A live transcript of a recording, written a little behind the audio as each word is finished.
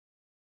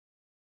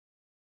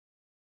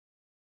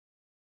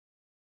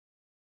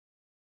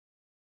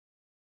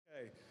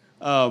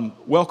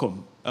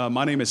Welcome.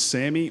 My name is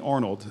Sammy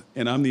Arnold,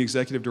 and I'm the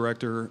Executive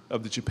Director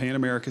of the Japan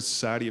American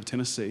Society of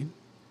Tennessee.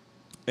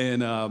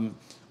 And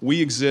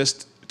we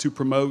exist to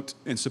promote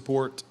and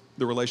support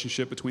the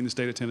relationship between the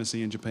state of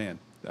Tennessee and Japan.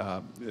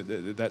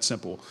 That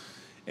simple.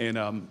 And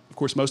of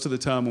course, most of the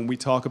time when we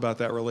talk about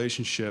that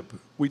relationship,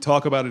 we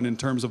talk about it in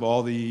terms of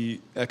all the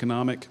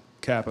economic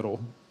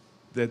capital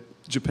that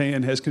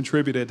Japan has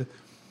contributed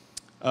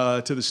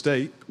to the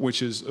state,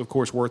 which is, of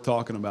course, worth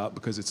talking about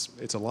because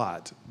it's a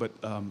lot. But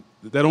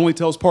that only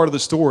tells part of the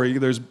story.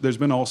 There's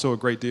been also a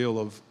great deal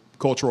of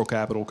cultural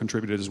capital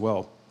contributed as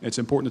well. It's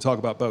important to talk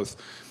about both,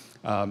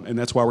 and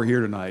that's why we're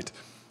here tonight.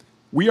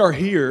 We are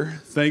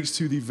here thanks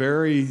to the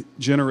very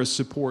generous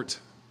support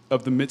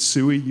of the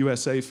Mitsui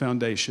U.S.A.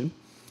 Foundation.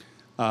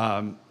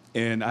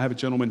 And I have a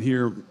gentleman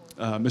here,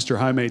 Mr.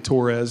 Jaime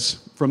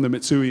Torres from the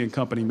Mitsui and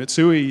Company.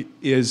 Mitsui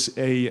is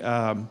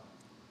a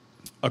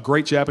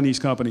great Japanese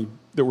company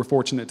that we're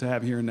fortunate to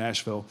have here in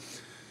Nashville.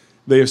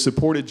 They have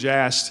supported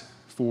JAST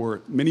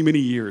for many, many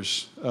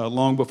years,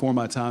 long before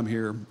my time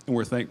here, and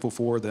we're thankful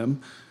for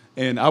them.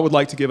 And I would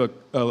like to give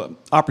an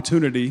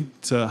opportunity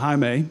to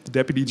Jaime, the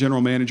Deputy General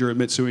Manager at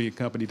Mitsui and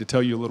Company, to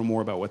tell you a little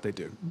more about what they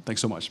do.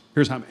 Thanks so much.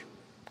 Here's Jaime.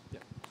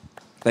 Yeah.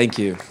 Thank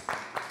you.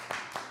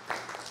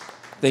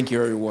 Thank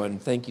you, everyone.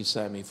 Thank you,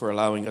 Sammy, for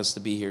allowing us to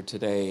be here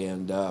today.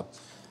 And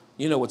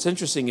you know, what's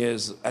interesting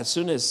is as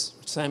soon as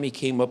Sammy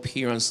came up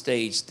here on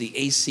stage, the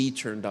AC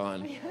turned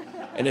on,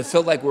 and it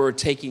felt like we were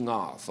taking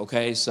off,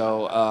 okay?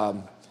 So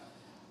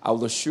I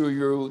will assure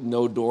you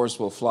no doors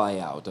will fly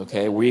out,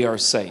 okay? We are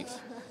safe.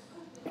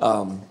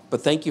 But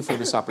thank you for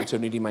this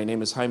opportunity. My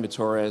name is Jaime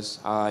Torres.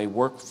 I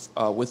work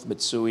with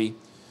Mitsui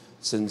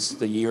since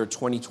the year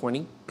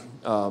 2020.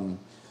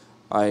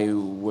 I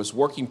was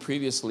working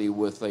previously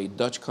with a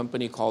Dutch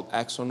company called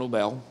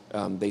AkzoNobel.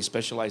 They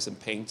specialize in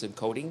paints and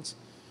coatings.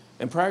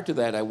 And prior to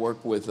that, I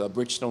worked with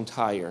Bridgestone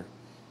Tire.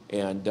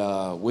 And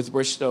with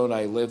Bridgestone,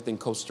 I lived in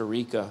Costa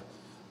Rica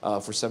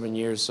for 7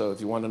 years. So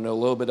if you want to know a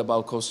little bit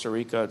about Costa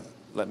Rica,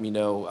 let me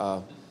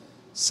know.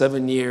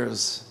 7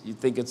 years, you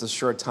think it's a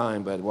short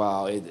time, but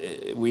wow,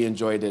 we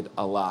enjoyed it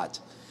a lot,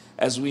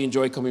 as we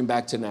enjoy coming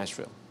back to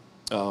Nashville.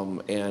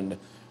 And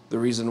the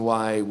reason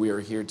why we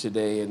are here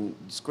today, and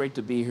it's great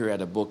to be here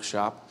at a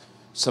bookshop,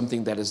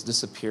 something that is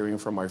disappearing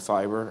from our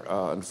fiber,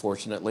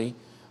 unfortunately.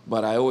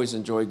 But I always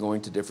enjoy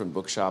going to different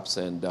bookshops,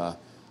 and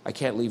I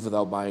can't leave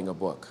without buying a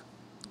book.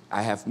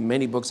 I have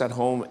many books at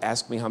home.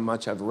 Ask me how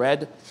much I've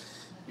read.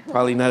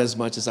 Probably not as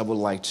much as I would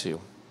like to.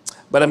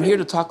 But I'm here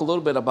to talk a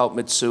little bit about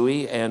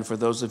Mitsui, and for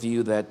those of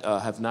you that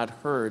have not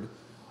heard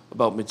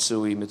about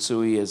Mitsui,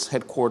 Mitsui is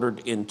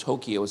headquartered in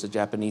Tokyo. It's a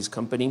Japanese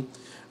company,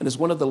 and is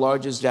one of the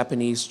largest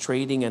Japanese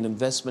trading and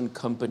investment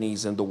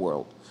companies in the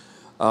world.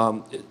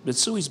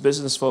 Mitsui's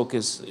business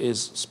focus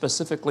is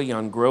specifically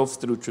on growth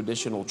through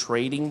traditional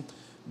trading,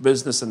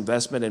 business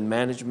investment and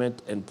management,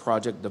 and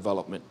project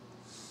development.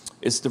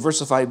 Its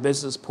diversified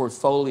business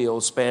portfolio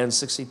spans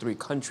 63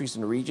 countries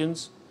and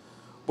regions,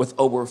 with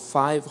over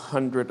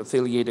 500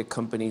 affiliated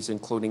companies,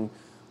 including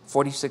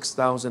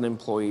 46,000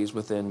 employees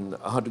within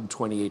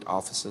 128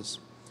 offices.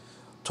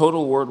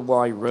 Total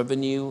worldwide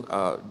revenue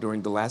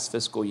during the last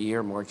fiscal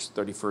year, March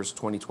 31st,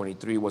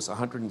 2023, was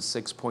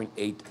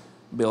 $106.8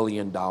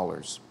 billion.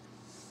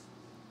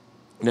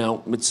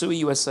 Now, Mitsui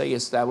U.S.A.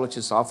 established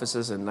its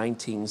offices in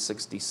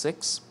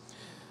 1966,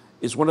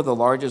 is one of the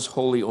largest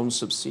wholly owned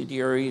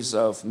subsidiaries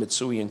of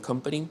Mitsui and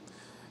Company,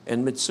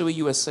 and Mitsui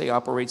U.S.A.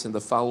 operates in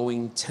the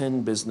following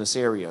 10 business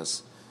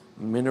areas: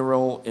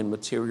 mineral and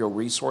material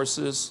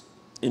resources,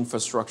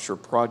 infrastructure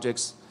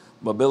projects,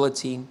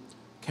 mobility,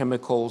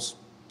 chemicals,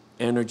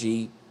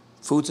 energy,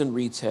 foods and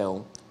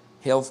retail,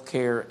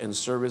 healthcare and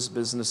service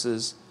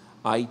businesses,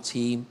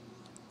 IT,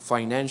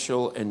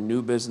 financial and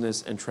new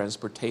business, and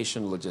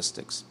transportation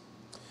logistics.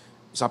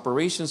 Its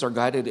operations are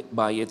guided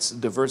by its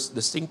diverse,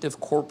 distinctive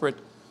corporate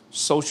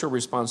social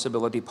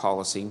responsibility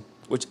policy,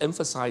 which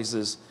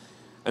emphasizes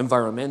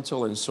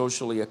environmental and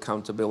socially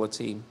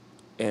accountability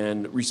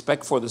and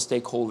respect for the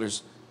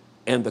stakeholders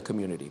and the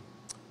community.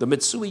 The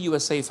Mitsui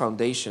U.S.A.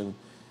 Foundation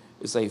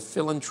is the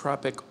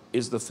philanthropic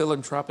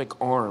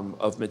arm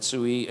of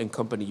Mitsui and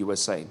Company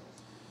USA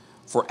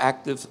for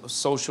active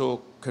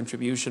social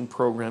contribution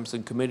programs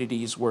in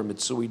communities where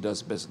Mitsui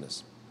does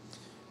business.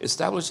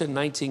 Established in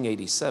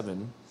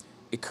 1987,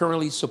 it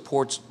currently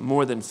supports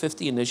more than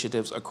 50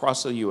 initiatives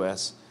across the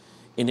U.S.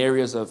 in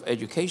areas of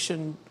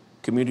education,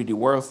 community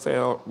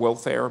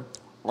welfare,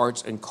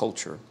 arts and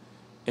culture,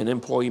 and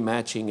employee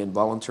matching and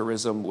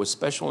volunteerism, with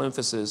special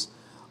emphasis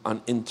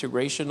on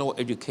integrational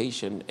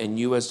education and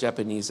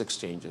U.S.-Japanese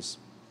exchanges.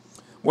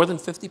 More than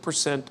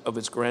 50% of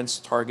its grants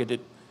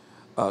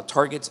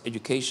targets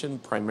education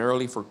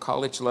primarily for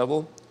college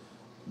level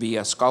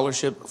via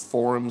scholarship,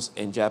 forums,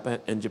 and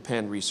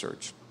Japan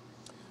research.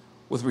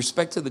 With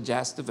respect to the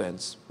JAST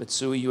events,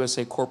 Mitsui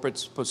U.S.A. Corporate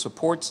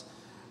supports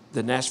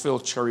the Nashville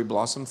Cherry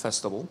Blossom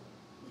Festival,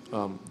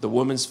 the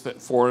Women's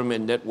Forum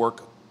and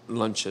Network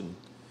Luncheon,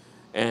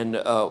 and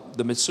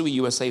the Mitsui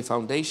U.S.A.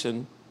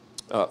 Foundation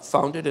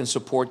founded and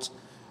supports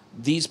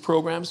These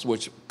programs,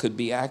 which could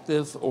be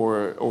active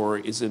or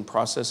is in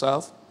process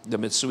of, the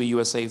Mitsui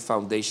U.S.A.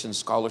 Foundation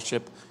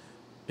Scholarship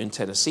in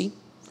Tennessee.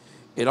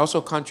 It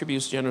also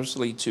contributes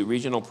generously to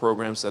regional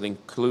programs that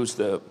includes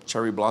the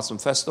Cherry Blossom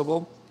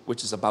Festival,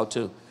 which is about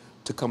to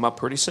come up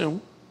pretty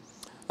soon.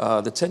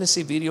 The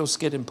Tennessee Video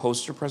Skit and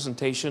Poster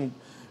Presentation,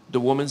 the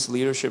Women's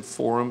Leadership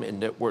Forum and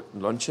Network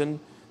Luncheon,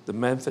 the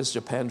Memphis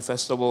Japan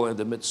Festival, and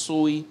the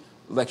Mitsui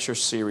Lecture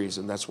Series,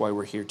 and that's why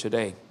we're here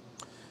today.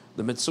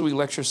 The Mitsui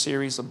Lecture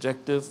Series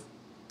objective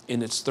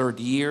in its third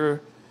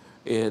year,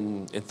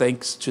 and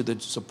thanks to the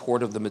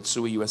support of the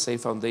Mitsui U.S.A.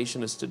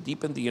 Foundation, is to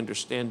deepen the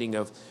understanding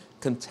of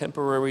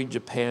contemporary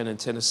Japan and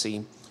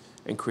Tennessee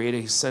and create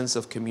a sense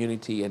of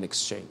community and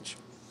exchange.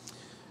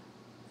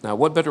 Now,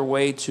 what better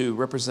way to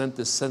represent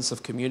this sense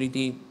of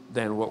community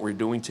than what we're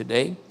doing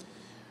today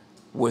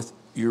with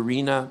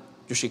Yurina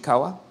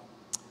Yoshikawa,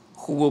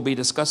 who will be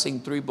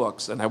discussing 3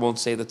 books, and I won't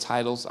say the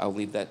titles, I'll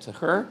leave that to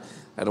her.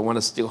 I don't want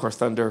to steal her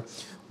thunder,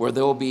 where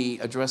they'll be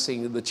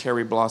addressing the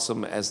cherry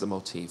blossom as the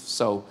motif.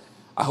 So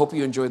I hope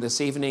you enjoy this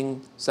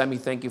evening. Sammy,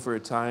 thank you for your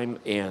time,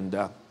 and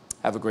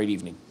have a great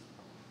evening.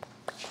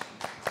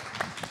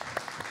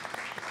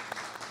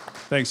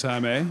 Thanks,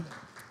 Jaime.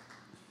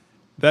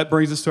 That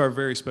brings us to our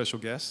very special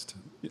guest,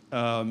 Ms.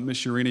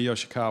 Yurina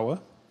Yoshikawa.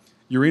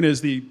 Yurina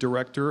is the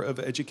Director of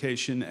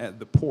Education at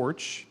the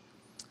Porch.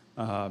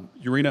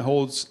 Yurina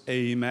holds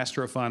a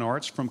Master of Fine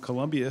Arts from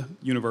Columbia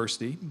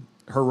University.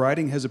 Her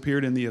writing has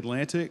appeared in The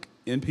Atlantic,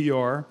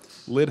 NPR,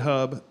 Lit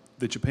Hub,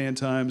 The Japan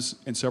Times,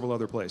 and several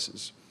other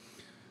places.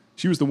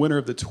 She was the winner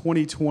of the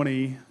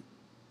 2020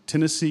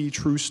 Tennessee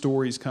True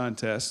Stories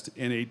Contest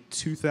and a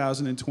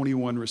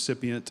 2021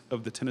 recipient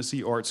of the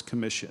Tennessee Arts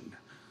Commission.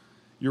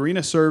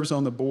 Yurina serves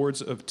on the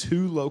boards of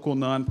 2 local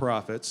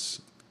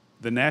nonprofits,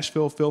 the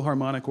Nashville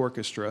Philharmonic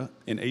Orchestra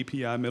and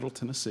API Middle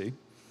Tennessee.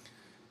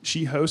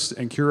 She hosts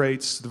and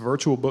curates the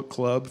virtual book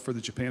club for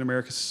the Japan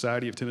American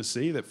Society of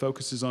Tennessee that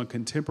focuses on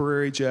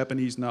contemporary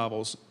Japanese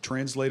novels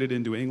translated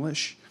into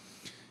English.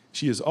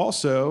 She is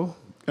also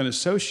an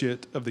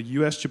associate of the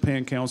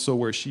U.S.-Japan Council,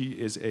 where she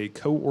is a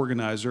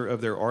co-organizer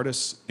of their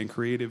Artists and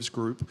Creatives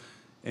group.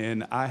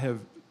 And I have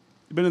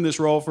been in this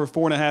role for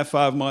 4.5,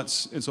 5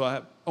 months, and so I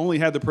have only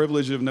had the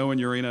privilege of knowing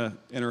Yurina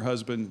and her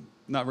husband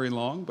not very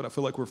long, but I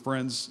feel like we're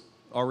friends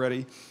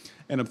already,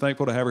 and I'm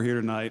thankful to have her here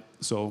tonight,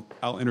 so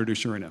I'll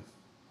introduce Yurina.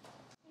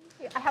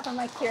 I have a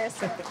mic here,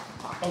 so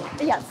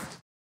yes.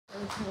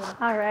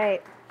 All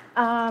right.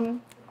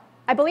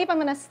 I believe I'm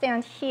going to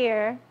stand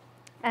here,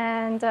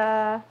 and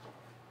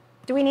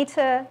do we need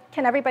to,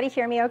 can everybody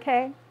hear me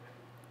okay?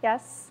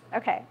 Yes?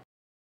 Okay.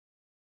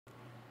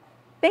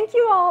 Thank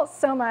you all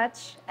so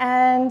much,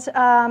 and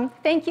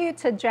thank you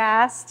to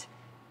Jast,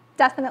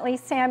 definitely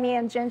Sammy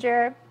and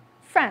Ginger,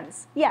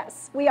 friends.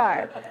 Yes, we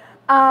are.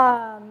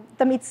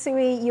 The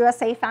Mitsui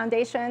U.S.A.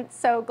 Foundation,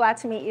 so glad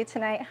to meet you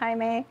tonight,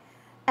 Jaime.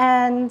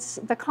 And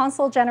the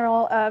Consul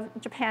General of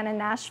Japan in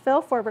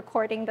Nashville for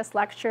recording this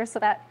lecture so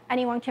that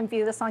anyone can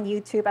view this on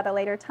YouTube at a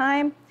later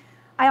time.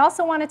 I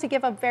also wanted to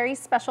give a very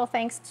special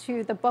thanks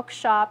to the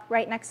bookshop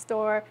right next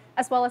door,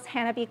 as well as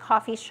Hanabi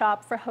Coffee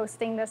Shop for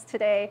hosting this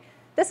today.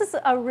 This is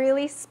a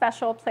really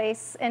special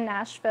place in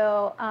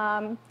Nashville.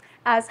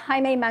 As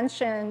Jaime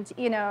mentioned,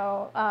 you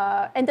know,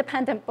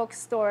 independent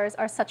bookstores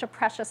are such a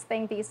precious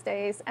thing these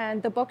days,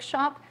 and the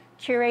bookshop,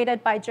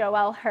 curated by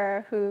Joelle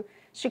Herr, who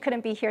she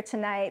couldn't be here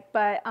tonight,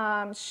 but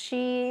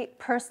she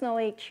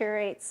personally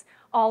curates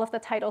all of the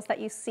titles that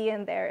you see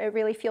in there. It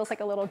really feels like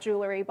a little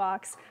jewelry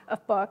box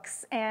of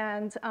books.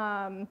 And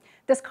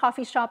this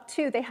coffee shop,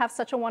 too, they have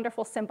such a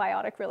wonderful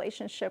symbiotic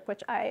relationship,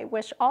 which I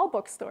wish all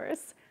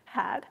bookstores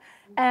had.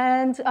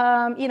 And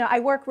you know,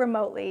 I work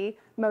remotely,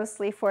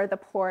 mostly for The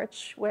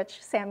Porch,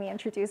 which Sammy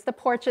introduced. The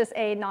Porch is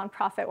a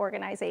nonprofit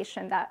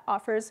organization that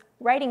offers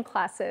writing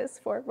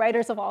classes for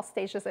writers of all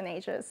stages and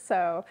ages.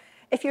 So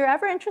if you're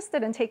ever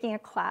interested in taking a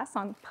class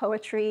on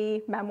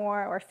poetry,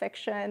 memoir, or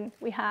fiction,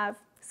 we have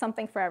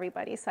something for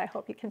everybody, so I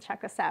hope you can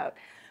check us out.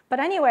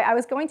 But anyway, I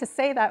was going to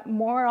say that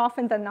more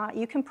often than not,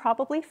 you can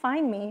probably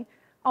find me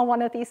on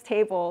one of these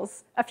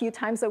tables a few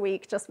times a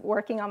week, just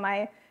working on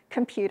my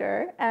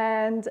computer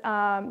and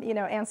you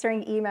know,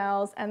 answering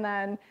emails and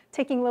then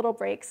taking little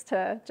breaks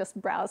to just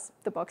browse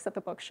the books at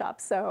the bookshop.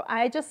 So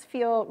I just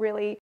feel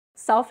really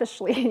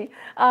selfishly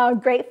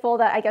grateful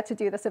that I get to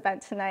do this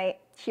event tonight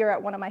here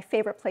at one of my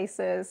favorite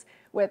places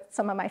with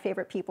some of my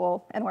favorite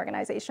people and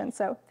organizations.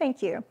 So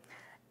thank you.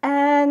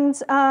 And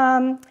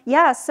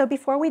yeah, so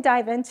before we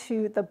dive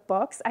into the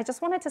books, I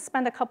just wanted to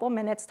spend a couple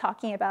minutes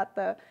talking about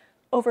the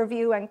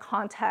overview and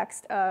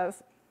context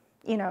of,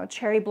 you know,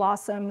 cherry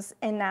blossoms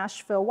in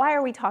Nashville. Why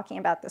are we talking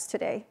about this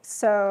today?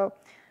 So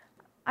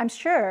I'm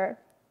sure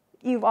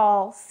you've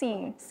all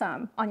seen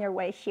some on your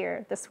way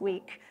here this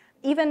week.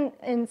 Even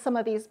in some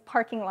of these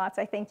parking lots,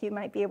 I think you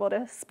might be able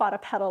to spot a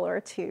petal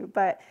or two.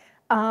 But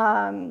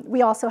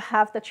we also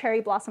have the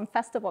Cherry Blossom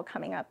Festival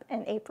coming up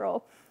in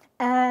April.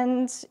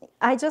 And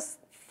I just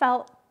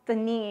felt the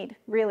need,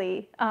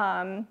 really,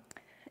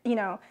 you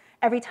know,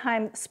 every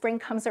time spring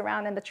comes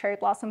around and the cherry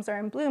blossoms are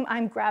in bloom,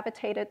 I'm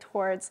gravitated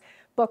towards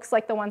books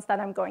like the ones that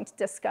I'm going to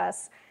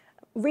discuss.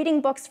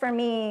 Reading books for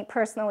me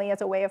personally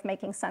is a way of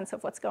making sense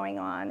of what's going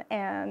on.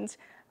 And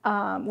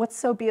what's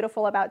so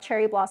beautiful about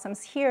cherry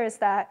blossoms here is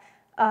that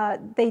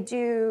they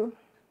do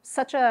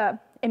such an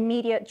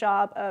immediate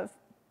job of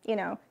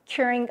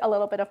curing a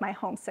little bit of my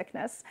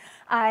homesickness.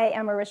 I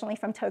am originally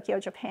from Tokyo,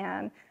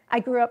 Japan. I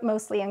grew up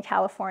mostly in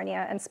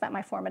California and spent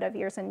my formative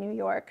years in New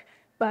York.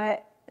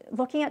 But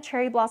looking at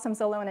cherry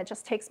blossoms alone, it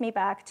just takes me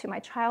back to my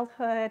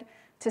childhood,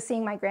 to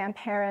seeing my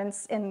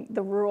grandparents in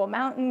the rural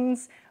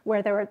mountains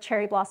where there were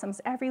cherry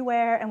blossoms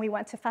everywhere, and we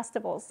went to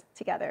festivals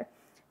together.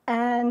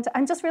 And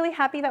I'm just really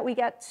happy that we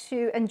get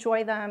to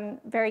enjoy them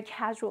very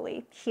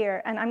casually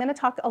here. And I'm going to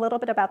talk a little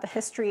bit about the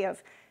history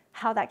of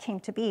how that came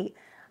to be.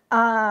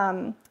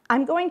 I'm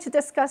going to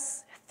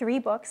discuss 3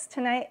 books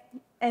tonight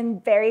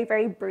in very,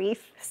 very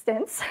brief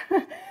stints.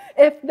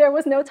 If there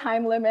was no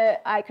time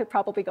limit, I could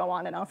probably go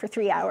on and on for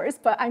 3 hours,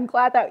 but I'm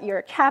glad that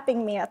you're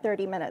capping me at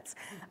 30 minutes.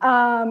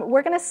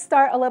 We're going to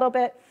start a little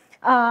bit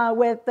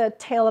with the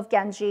Tale of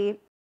Genji,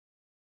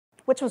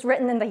 which was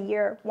written in the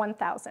year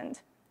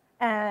 1000.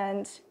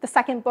 And the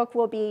second book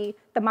will be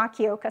the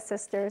Makioka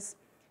sisters,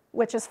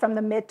 which is from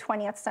the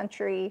mid-20th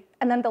century.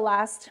 And then the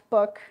last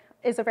book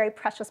is a very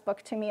precious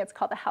book to me. It's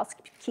called The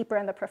Housekeeper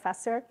and the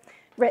Professor,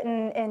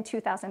 written in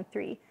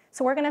 2003.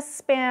 So we're going to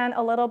span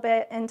a little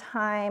bit in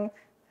time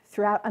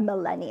throughout a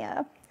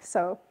millennia.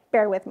 So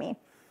bear with me.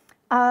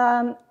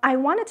 I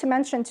wanted to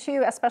mention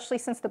too, especially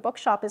since the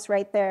bookshop is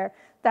right there,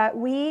 that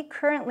we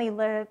currently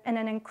live in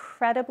an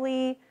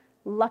incredibly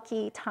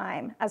lucky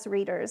time as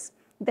readers.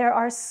 There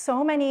are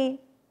so many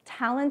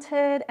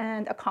talented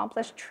and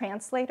accomplished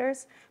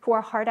translators who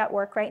are hard at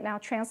work right now,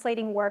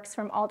 translating works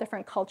from all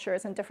different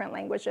cultures and different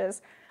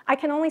languages. I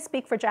can only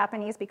speak for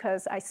Japanese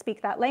because I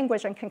speak that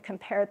language and can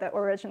compare the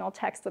original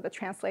text with the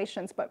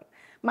translations, but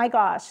my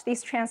gosh,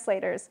 these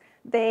translators,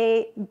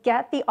 they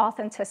get the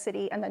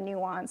authenticity and the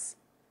nuance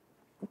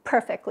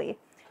perfectly.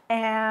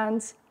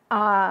 And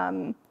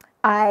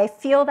I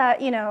feel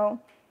that,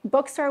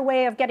 books are a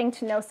way of getting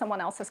to know someone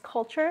else's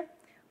culture.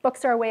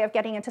 Books are a way of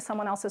getting into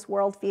someone else's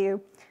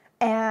worldview.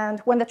 And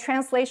when the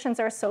translations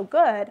are so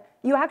good,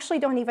 you actually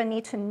don't even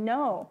need to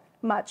know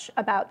much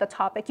about the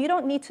topic. You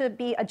don't need to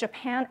be a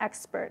Japan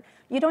expert.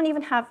 You don't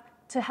even have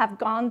to have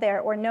gone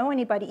there or know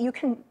anybody. You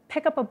can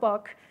pick up a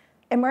book,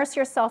 immerse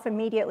yourself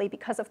immediately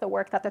because of the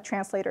work that the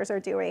translators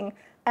are doing.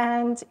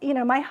 And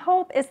my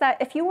hope is that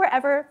if you were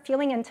ever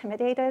feeling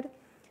intimidated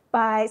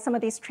by some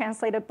of these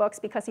translated books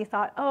because you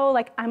thought, oh,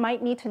 I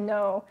might need to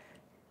know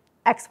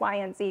X, Y,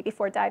 and Z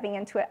before diving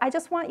into it, I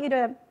just want you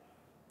to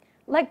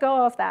let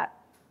go of that,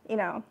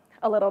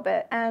 a little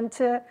bit, and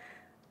to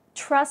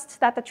trust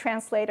that the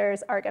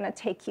translators are going to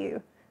take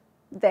you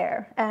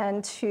there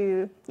and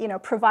to,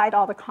 provide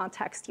all the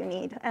context you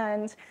need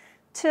and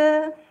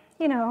to,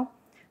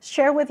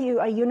 share with you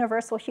a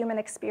universal human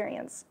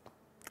experience.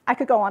 I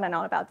could go on and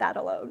on about that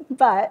alone,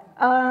 but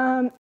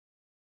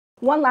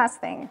one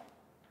last thing.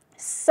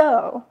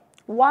 So,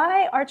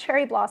 why are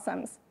cherry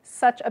blossoms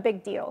such a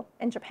big deal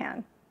in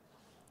Japan?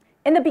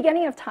 In the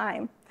beginning of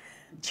time,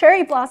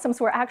 cherry blossoms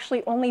were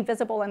actually only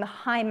visible in the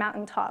high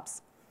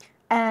mountaintops.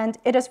 And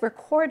it is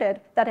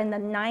recorded that in the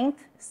 9th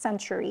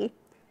century,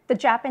 the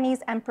Japanese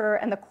emperor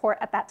and the court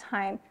at that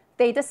time,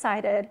 they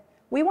decided,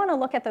 we want to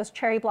look at those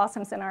cherry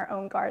blossoms in our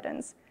own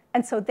gardens.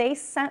 And so they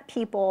sent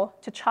people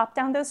to chop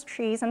down those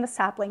trees and the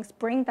saplings,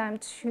 bring them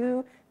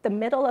to the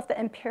middle of the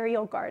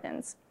imperial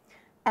gardens.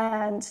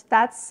 And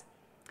that's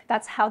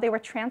how they were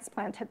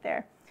transplanted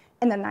there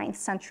in the 9th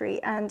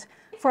century. And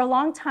for a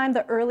long time,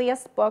 the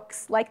earliest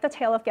books, like the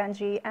Tale of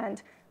Genji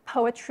and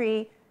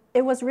poetry,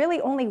 it was really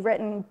only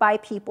written by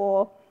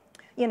people,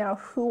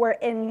 who were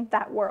in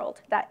that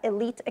world, that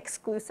elite,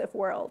 exclusive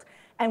world.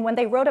 And when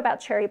they wrote about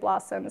cherry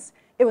blossoms,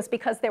 it was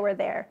because they were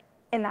there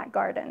in that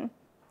garden.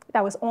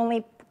 That was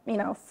only,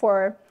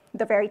 for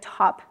the very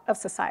top of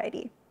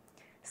society.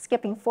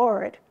 Skipping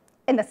forward,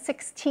 in the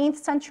 16th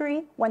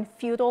century, when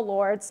feudal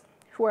lords,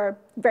 who were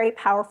very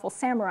powerful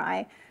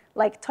samurai,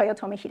 like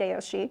Toyotomi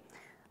Hideyoshi,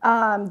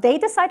 they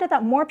decided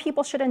that more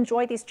people should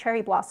enjoy these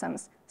cherry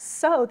blossoms.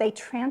 So they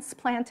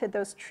transplanted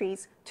those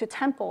trees to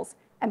temples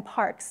and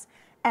parks.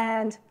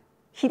 And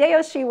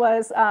Hideyoshi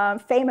was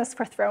famous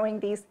for throwing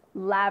these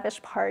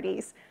lavish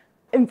parties,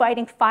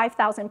 inviting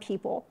 5,000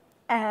 people.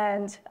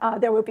 And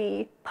there would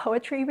be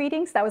poetry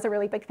readings. That was a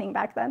really big thing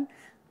back then.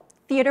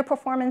 Theater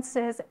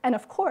performances, and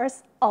of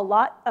course, a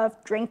lot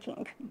of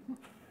drinking.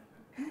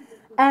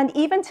 And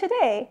even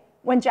today,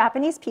 when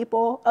Japanese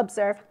people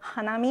observe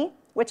hanami,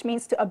 which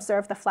means to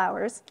observe the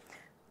flowers,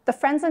 the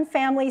friends and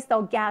families,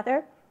 they'll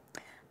gather,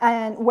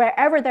 and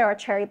wherever there are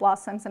cherry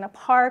blossoms in a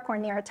park or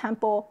near a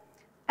temple,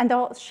 and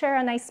they'll share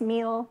a nice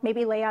meal,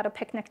 maybe lay out a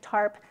picnic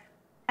tarp,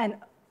 and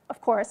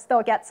of course,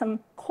 they'll get some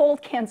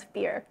cold cans of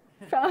beer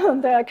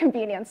from the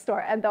convenience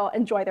store, and they'll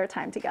enjoy their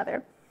time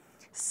together.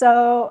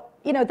 So,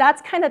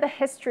 that's kind of the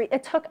history.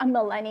 It took a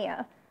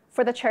millennia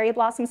for the cherry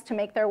blossoms to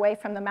make their way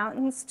from the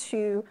mountains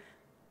to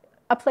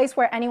a place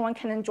where anyone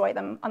can enjoy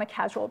them on a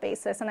casual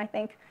basis. And I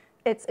think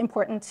it's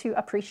important to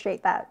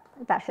appreciate that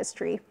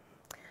history.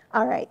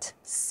 All right,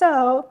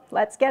 so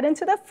let's get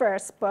into the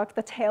first book,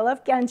 The Tale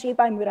of Genji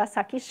by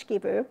Murasaki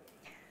Shikibu.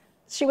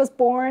 She was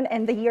born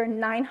in the year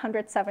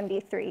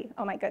 973,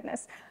 oh my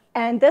goodness.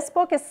 And this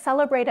book is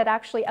celebrated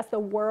actually as the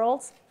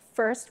world's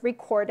first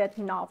recorded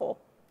novel.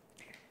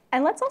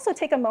 And let's also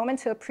take a moment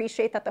to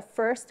appreciate that the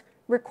first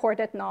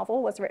recorded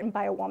novel was written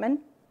by a woman.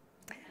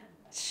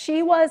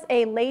 She was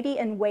a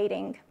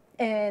lady-in-waiting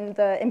in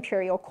the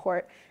imperial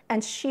court,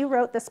 and she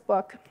wrote this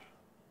book.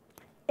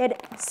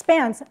 It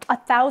spans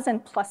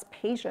 1,000+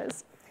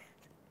 pages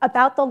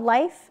about the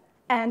life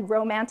and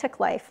romantic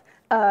life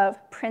of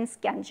Prince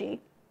Genji.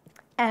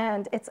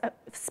 And it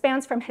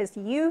spans from his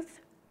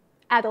youth,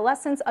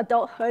 adolescence,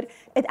 adulthood.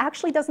 It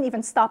actually doesn't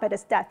even stop at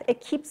his death.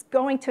 It keeps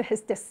going to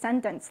his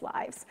descendants'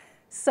 lives.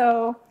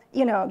 So,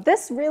 you know,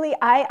 this really,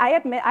 I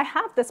admit, I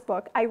have this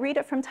book. I read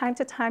it from time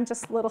to time,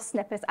 just little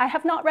snippets. I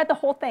have not read the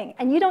whole thing,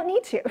 and you don't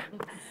need to.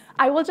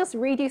 I will just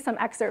read you some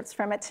excerpts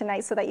from it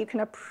tonight so that you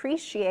can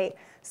appreciate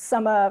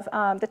some of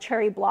the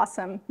cherry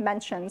blossom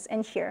mentions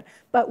in here.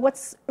 But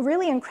what's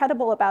really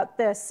incredible about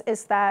this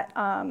is that,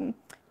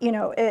 you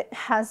know, it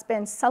has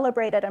been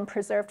celebrated and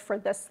preserved for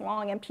this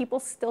long, and people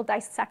still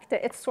dissect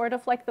it. It's sort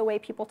of like the way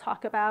people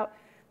talk about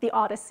the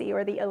Odyssey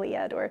or the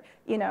Iliad, or,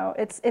 you know,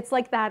 it's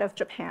like that of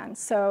Japan.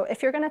 So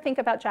if you're going to think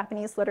about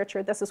Japanese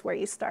literature, this is where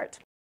you start.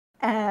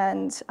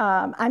 And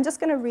I'm just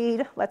going to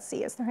read, let's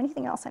see, is there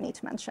anything else I need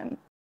to mention?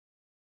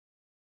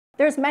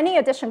 There's many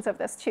editions of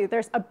this too.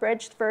 There's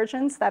abridged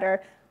versions that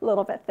are a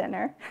little bit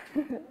thinner,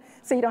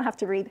 so you don't have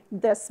to read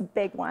this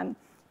big one.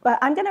 But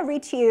I'm going to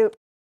read to you,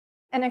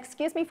 and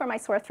excuse me for my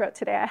sore throat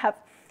today. I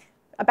have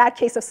a bad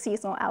case of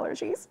seasonal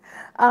allergies.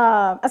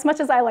 As much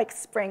as I like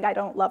spring, I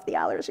don't love the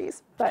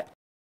allergies. But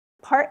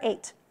Part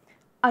 8,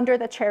 Under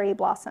the Cherry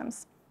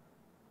Blossoms.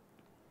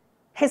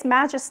 His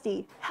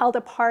Majesty held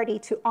a party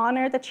to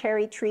honor the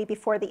cherry tree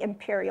before the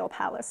imperial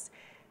palace.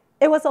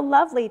 It was a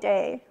lovely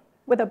day,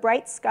 with a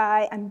bright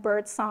sky and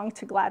bird song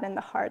to gladden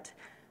the heart,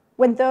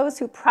 when those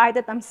who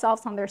prided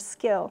themselves on their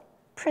skill,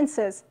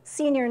 princes,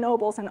 senior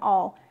nobles and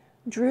all,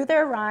 drew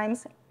their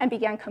rhymes and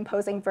began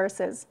composing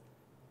verses.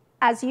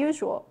 As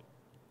usual,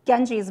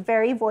 Genji's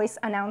very voice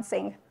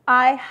announcing,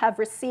 "I have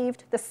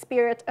received the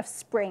spirit of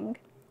spring,"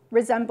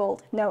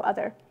 resembled no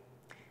other.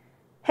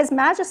 His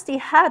Majesty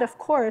had, of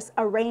course,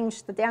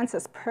 arranged the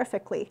dances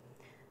perfectly.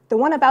 The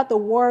one about the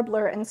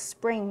warbler in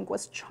spring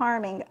was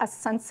charming as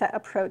sunset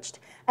approached,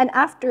 and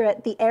after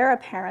it, the heir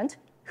apparent,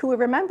 who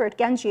remembered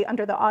Genji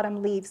under the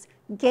autumn leaves,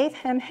 gave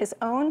him his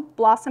own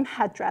blossom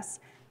headdress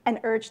and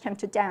urged him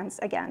to dance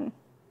again.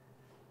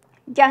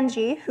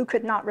 Genji, who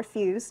could not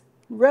refuse,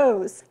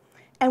 rose,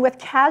 and with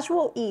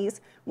casual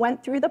ease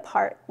went through the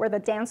part where the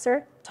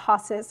dancer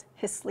tosses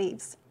his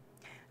sleeves.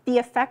 The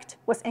effect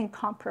was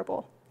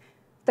incomparable.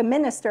 The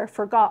minister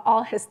forgot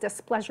all his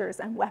displeasures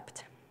and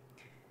wept.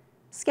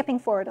 Skipping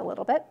forward a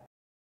little bit.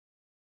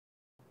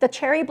 The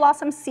cherry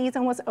blossom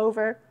season was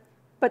over,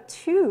 but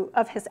 2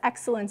 of His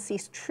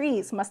Excellency's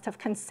trees must have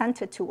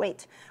consented to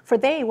wait, for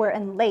they were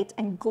in late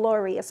and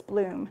glorious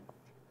bloom.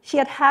 He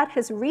had had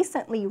his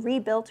recently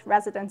rebuilt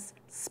residence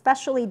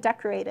specially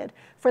decorated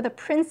for the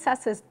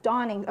princesses'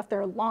 donning of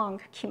their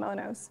long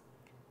kimonos.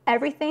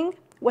 Everything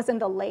was in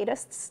the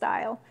latest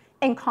style,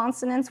 in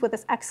consonance with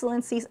His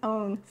Excellency's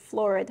own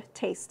florid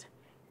taste.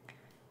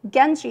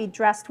 Genji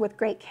dressed with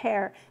great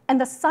care, and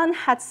the sun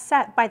had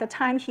set by the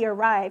time he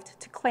arrived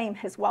to claim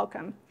his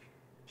welcome.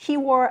 He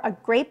wore a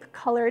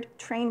grape-colored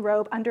train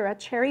robe under a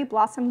cherry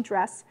blossom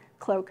dress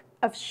cloak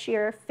of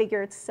sheer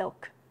figured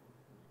silk.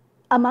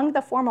 Among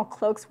the formal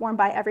cloaks worn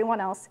by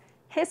everyone else,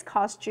 his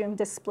costume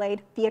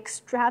displayed the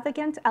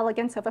extravagant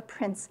elegance of a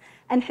prince,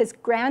 and his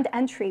grand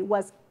entry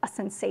was a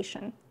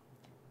sensation.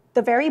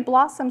 The very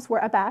blossoms were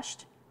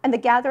abashed, and the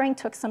gathering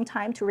took some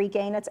time to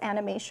regain its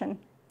animation.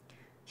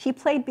 He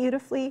played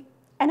beautifully,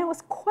 and it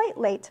was quite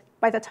late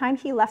by the time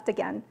he left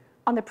again,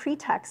 on the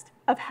pretext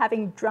of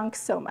having drunk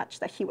so much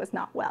that he was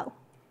not well.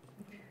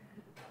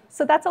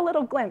 So that's a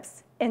little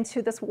glimpse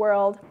into this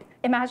world.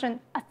 Imagine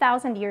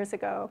 1,000 years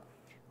ago,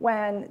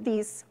 when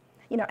these,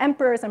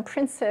 emperors and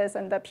princes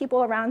and the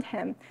people around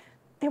him,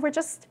 they were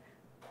just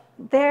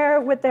there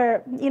with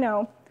their,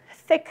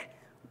 thick,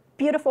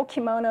 beautiful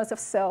kimonos of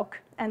silk,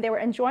 and they were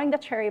enjoying the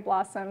cherry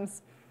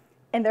blossoms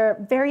in their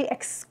very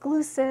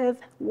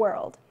exclusive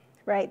world,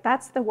 right?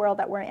 That's the world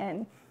that we're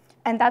in.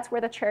 And that's where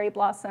the cherry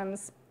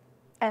blossoms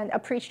and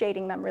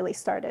appreciating them really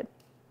started.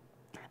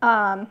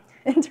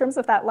 In terms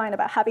of that line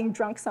about having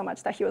drunk so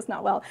much that he was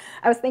not well,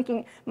 I was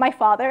thinking, my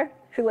father,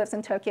 who lives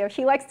in Tokyo,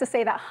 he likes to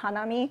say that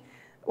hanami,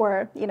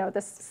 or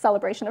this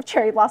celebration of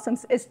cherry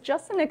blossoms, is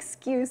just an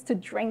excuse to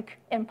drink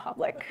in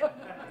public.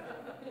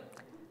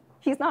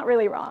 He's not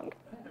really wrong.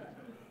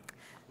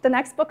 The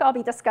next book I'll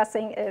be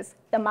discussing is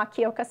The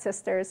Makioka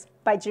Sisters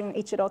by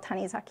Junichiro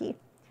Tanizaki.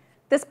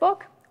 This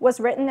book was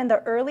written in the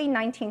early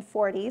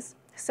 1940s,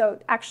 so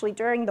actually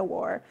during the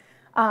war.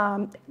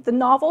 The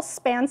novel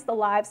spans the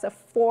lives of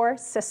 4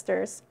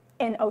 sisters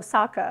in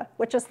Osaka,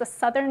 which is the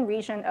southern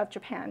region of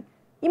Japan.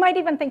 You might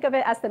even think of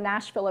it as the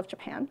Nashville of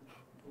Japan.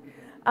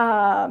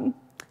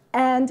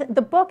 And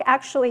the book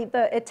actually,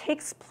 it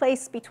takes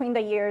place between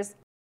the years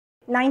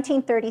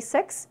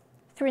 1936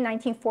 through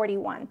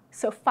 1941.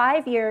 So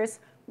 5 years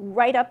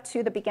right up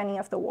to the beginning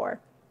of the war.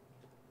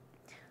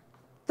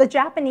 The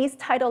Japanese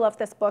title of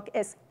this book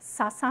is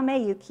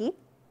Sasame Yuki,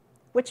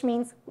 which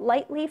means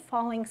lightly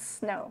falling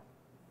snow.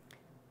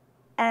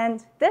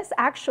 And this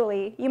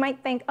actually, you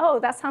might think, oh,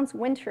 that sounds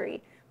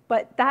wintry,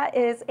 but that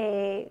is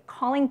a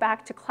calling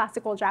back to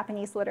classical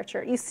Japanese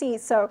literature. You see,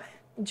 so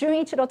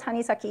Junichiro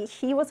Tanizaki,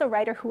 he was a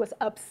writer who was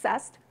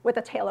obsessed with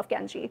the Tale of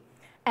Genji.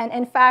 And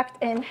in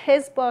fact, in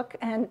his book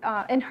and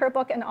in her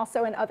book and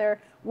also in other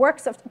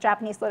works of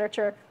Japanese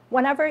literature,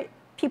 whenever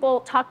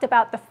people talked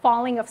about the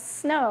falling of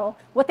snow,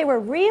 what they were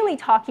really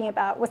talking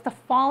about was the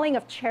falling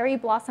of cherry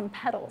blossom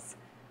petals.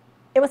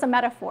 It was a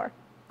metaphor.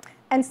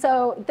 And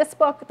so this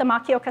book, the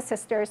Makioka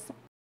sisters,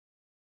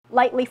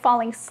 Lightly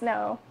Falling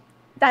Snow,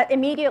 that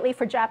immediately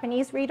for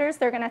Japanese readers,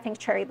 they're going to think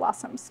cherry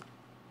blossoms.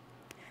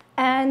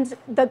 And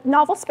the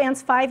novel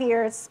spans 5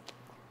 years.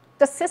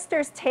 The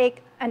sisters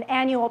take an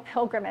annual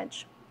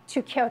pilgrimage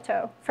to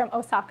Kyoto from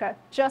Osaka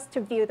just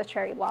to view the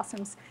cherry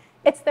blossoms.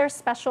 It's their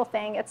special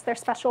thing. It's their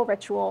special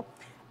ritual.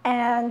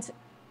 And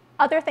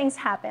other things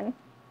happen.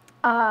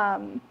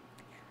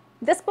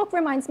 This book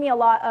reminds me a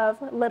lot of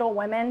Little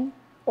Women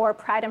or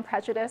Pride and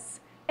Prejudice,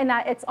 in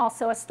that it's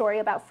also a story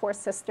about 4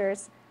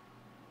 sisters.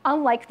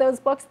 Unlike those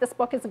books, this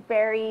book is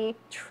very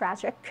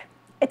tragic.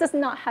 It does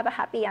not have a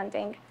happy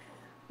ending.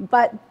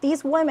 But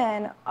these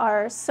women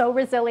are so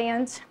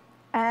resilient,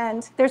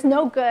 and there's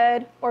no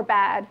good or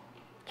bad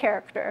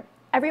character.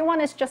 Everyone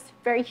is just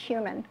very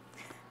human.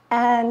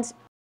 And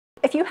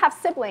if you have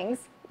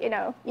siblings,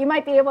 you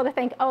might be able to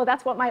think, oh,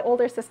 that's what my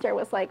older sister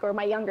was like, or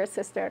my younger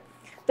sister.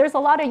 There's a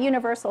lot of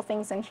universal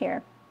things in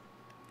here.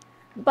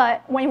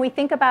 But when we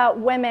think about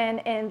women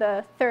in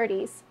the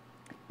 30s,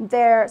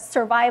 their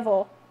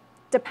survival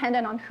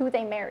depended on who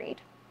they married.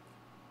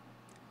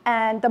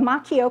 And the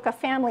Makioka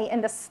family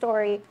in this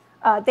story,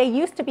 they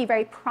used to be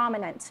very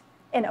prominent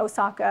in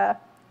Osaka,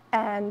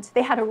 and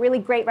they had a really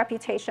great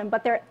reputation.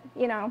 But they're,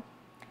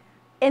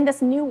 in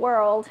this new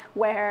world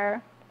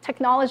where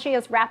technology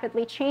is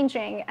rapidly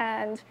changing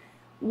and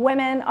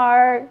women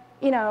are,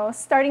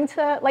 starting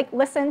to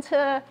listen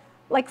to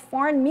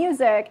foreign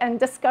music and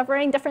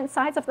discovering different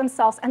sides of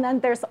themselves. And then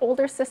there's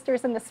older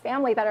sisters in this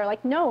family that are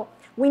like, no,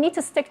 we need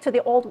to stick to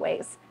the old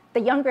ways.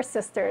 The younger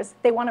sisters,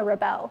 they want to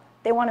rebel.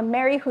 They want to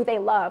marry who they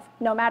love,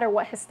 no matter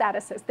what his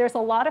status is. There's a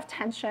lot of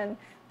tension.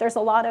 There's a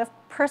lot of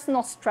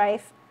personal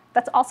strife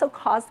that's also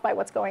caused by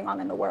what's going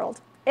on in the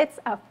world. It's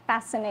a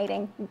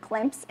fascinating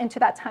glimpse into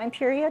that time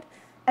period.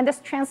 And this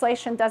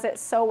translation does it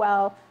so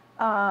well.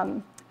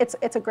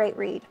 It's a great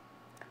read.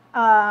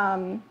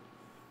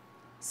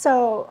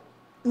 So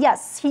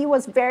yes, he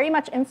was very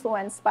much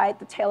influenced by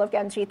the Tale of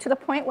Genji, to the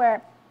point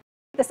where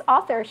this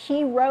author,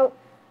 he wrote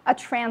a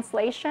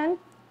translation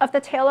of the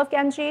Tale of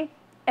Genji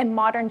in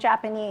modern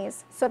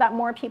Japanese so that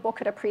more people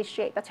could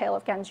appreciate the Tale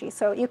of Genji.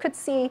 So you could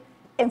see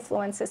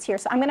influences here.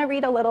 So I'm going to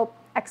read a little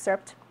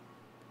excerpt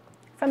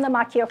from the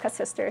Makioka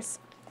sisters.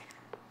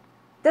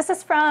 This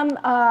is from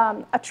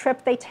a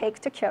trip they take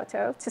to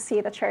Kyoto to see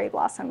the cherry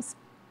blossoms.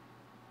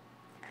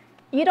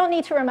 You don't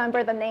need to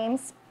remember the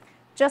names.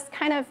 Just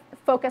kind of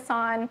focus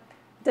on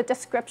the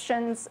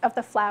descriptions of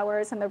the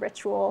flowers and the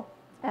ritual,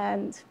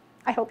 and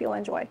I hope you'll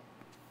enjoy.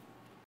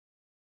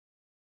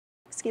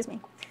 Excuse me.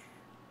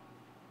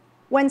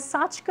 When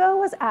Sachiko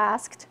was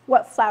asked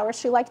what flower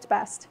she liked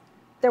best,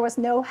 there was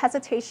no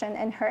hesitation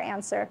in her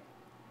answer: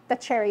 the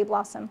cherry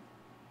blossom.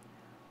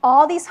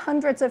 All these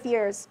hundreds of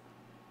years,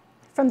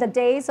 from the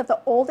days of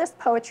the oldest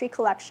poetry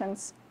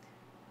collections,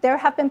 there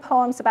have been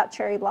poems about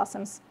cherry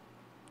blossoms.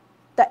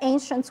 The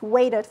ancients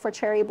waited for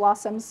cherry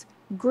blossoms,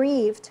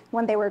 grieved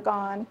when they were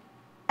gone,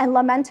 and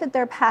lamented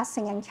their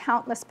passing in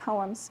countless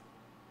poems.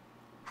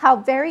 How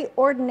very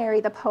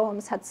ordinary the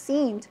poems had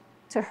seemed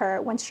to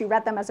her when she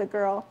read them as a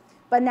girl,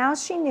 but now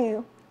she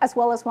knew, as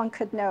well as one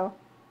could know,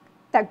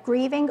 that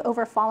grieving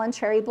over fallen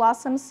cherry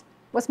blossoms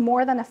was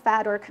more than a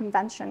fad or a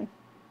convention.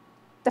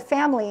 The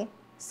family,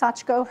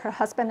 Sachiko, her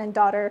husband and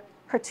daughter,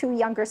 her 2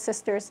 younger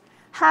sisters,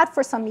 had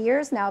for some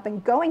years now been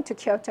going to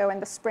Kyoto in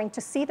the spring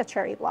to see the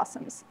cherry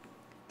blossoms.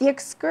 The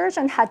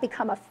excursion had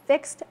become a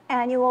fixed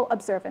annual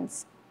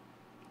observance.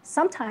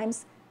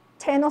 Sometimes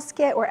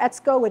Teinosuke or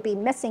Etsuko would be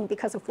missing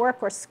because of work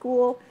or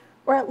school,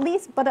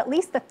 but at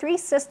least the 3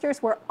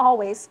 sisters were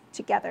always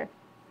together.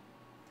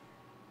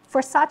 For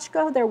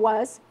Sachiko, there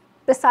was,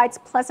 besides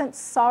pleasant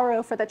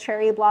sorrow for the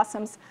cherry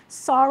blossoms,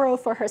 sorrow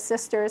for her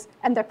sisters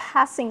and the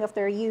passing of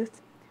their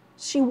youth.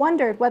 She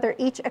wondered whether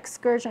each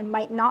excursion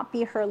might not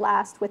be her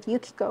last, with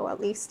Yukiko at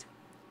least.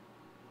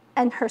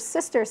 And her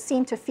sisters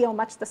seemed to feel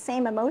much the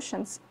same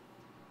emotions.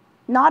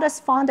 Not as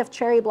fond of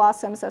cherry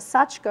blossoms as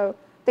Sachiko,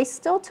 they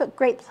still took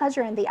great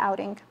pleasure in the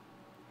outing.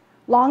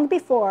 Long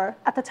before,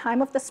 at the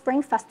time of the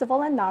spring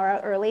festival in Nara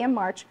early in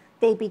March,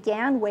 they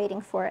began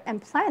waiting for it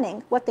and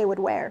planning what they would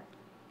wear.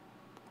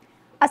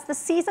 As the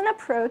season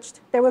approached,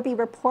 there would be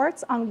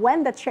reports on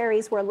when the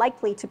cherries were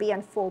likely to be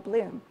in full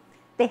bloom.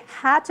 They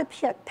had to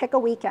pick a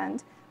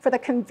weekend for the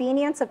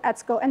convenience of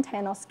Etsuko and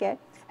Teinosuke,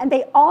 and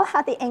they all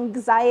had the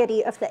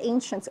anxiety of the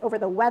ancients over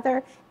the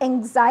weather,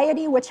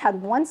 anxiety which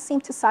had once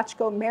seemed to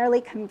Sachiko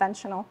merely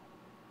conventional.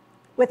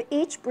 With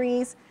each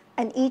breeze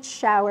and each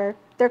shower,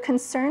 their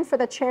concern for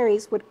the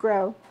cherries would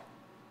grow.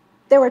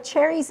 There were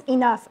cherries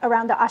enough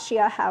around the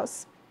Ashiya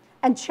house,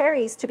 and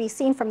cherries to be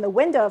seen from the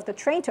window of the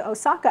train to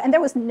Osaka, and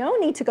there was no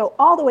need to go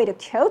all the way to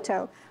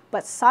Kyoto,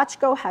 but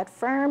Sachiko had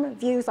firm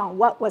views on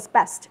what was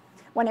best.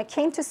 When it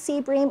came to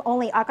sea bream,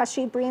 only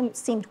akashi bream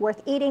seemed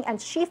worth eating,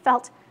 and she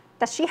felt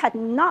that she had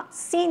not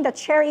seen the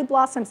cherry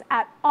blossoms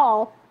at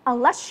all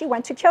unless she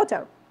went to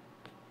Kyoto.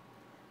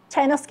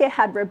 Teinosuke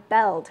had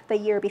rebelled the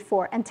year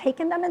before and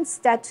taken them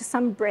instead to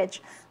some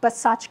bridge, but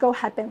Sachiko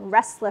had been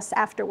restless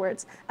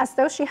afterwards, as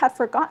though she had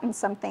forgotten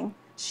something.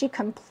 She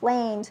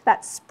complained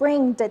that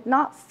spring did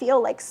not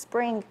feel like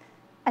spring,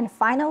 and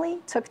finally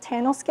took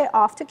Teinosuke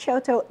off to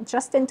Kyoto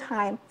just in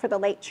time for the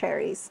late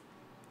cherries.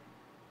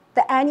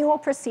 The annual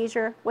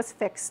procedure was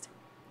fixed.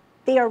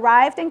 They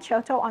arrived in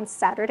Kyoto on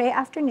Saturday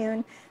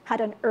afternoon, had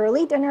an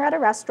early dinner at a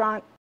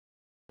restaurant,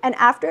 and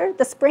after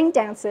the spring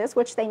dances,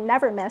 which they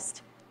never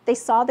missed, they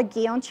saw the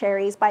Gion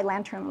cherries by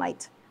lantern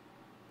light.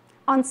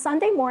 On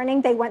Sunday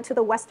morning, they went to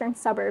the western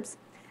suburbs.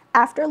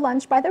 After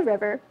lunch by the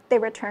river, they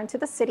returned to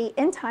the city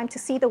in time to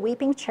see the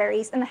weeping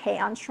cherries in the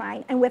Heian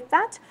Shrine. And with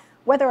that,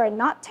 whether or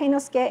not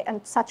Teinosuke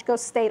and Sachiko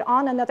stayed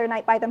on another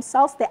night by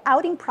themselves, the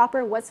outing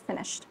proper was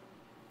finished.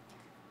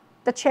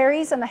 The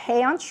cherries in the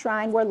Heian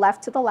Shrine were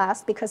left to the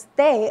last because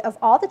they, of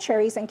all the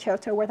cherries in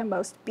Kyoto, were the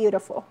most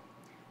beautiful.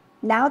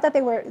 Now that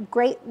they were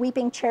great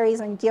weeping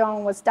cherries and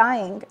Gion was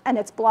dying and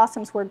its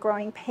blossoms were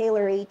growing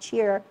paler each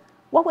year,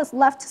 what was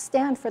left to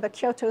stand for the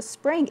Kyoto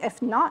spring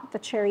if not the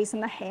cherries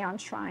in the Heian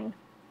Shrine?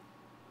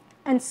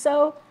 And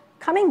so,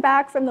 coming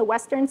back from the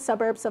western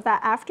suburbs of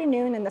that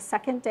afternoon and the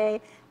second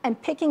day,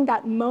 and picking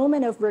that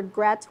moment of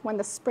regret when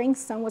the spring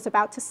sun was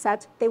about to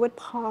set, they would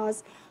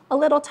pause, a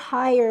little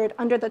tired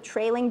under the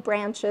trailing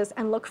branches,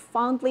 and look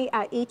fondly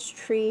at each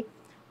tree,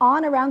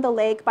 on around the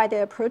lake by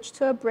the approach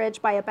to a bridge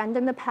by a bend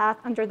in the path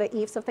under the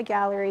eaves of the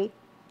gallery.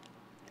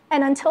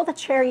 And until the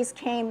cherries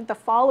came the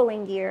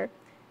following year,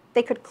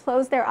 they could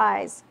close their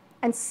eyes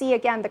and see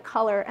again the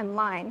color and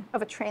line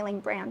of a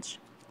trailing branch.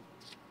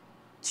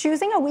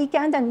 Choosing a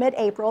weekend in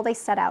mid-April, they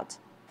set out.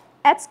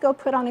 Etsuko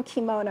put on a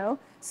kimono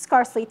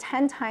scarcely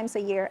 10 times a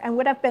year and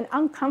would have been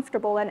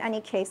uncomfortable in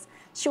any case.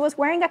 She was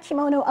wearing a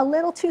kimono a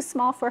little too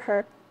small for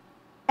her.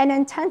 An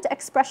intent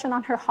expression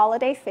on her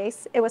holiday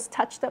face, it was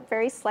touched up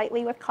very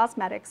slightly with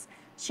cosmetics.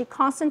 She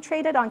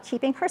concentrated on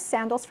keeping her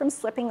sandals from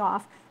slipping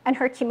off and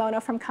her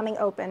kimono from coming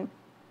open.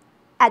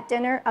 At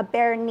dinner, a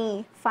bare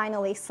knee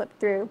finally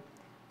slipped through.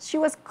 She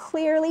was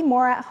clearly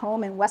more at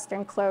home in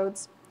Western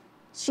clothes.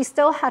 She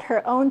still had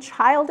her own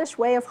childish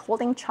way of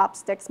holding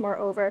chopsticks,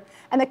 moreover,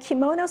 and the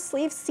kimono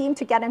sleeves seemed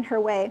to get in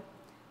her way.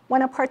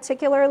 When a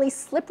particularly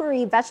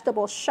slippery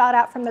vegetable shot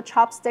out from the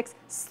chopsticks,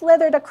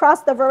 slithered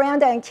across the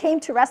veranda, and came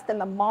to rest in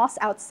the moss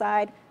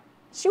outside,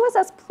 she was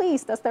as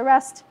pleased as the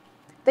rest.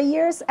 The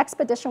year's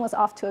expedition was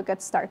off to a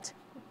good start.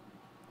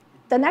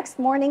 The next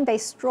morning, they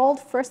strolled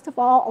first of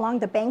all along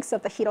the banks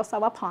of the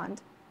Hirosawa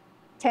Pond.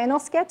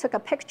 Teinosuke took a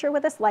picture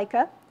with his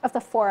Leica of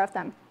the four of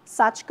them,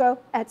 Sachiko,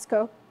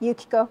 Etsuko,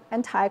 Yukiko,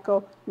 and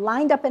Taiko,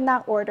 lined up in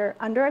that order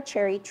under a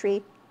cherry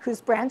tree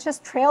whose branches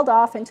trailed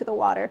off into the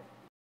water.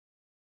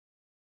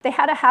 They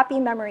had a happy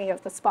memory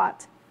of the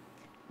spot.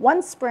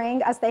 One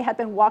spring, as they had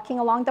been walking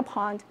along the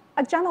pond,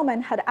 a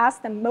gentleman had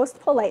asked them most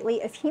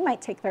politely if he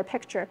might take their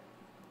picture.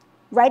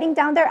 Writing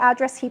down their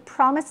address, he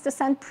promised to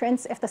send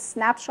prints if the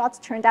snapshots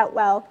turned out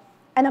well,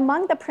 and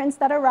among the prints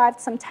that arrived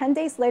some 10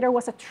 days later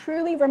was a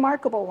truly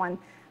remarkable one.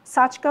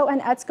 Sachiko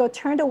and Etsuko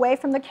turned away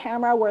from the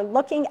camera, were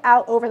looking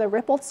out over the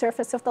rippled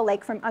surface of the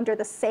lake from under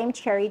the same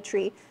cherry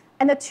tree,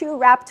 and the two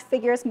rapt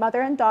figures,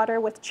 mother and daughter,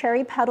 with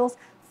cherry petals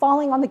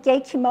falling on the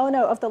gay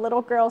kimono of the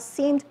little girl,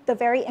 seemed the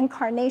very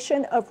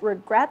incarnation of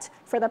regret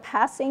for the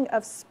passing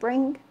of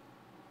spring.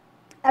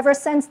 Ever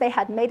since, they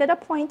had made it a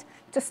point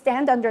to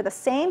stand under the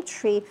same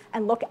tree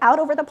and look out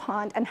over the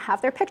pond and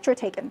have their picture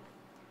taken.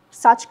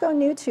 Sachiko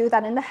knew, too,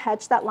 that in the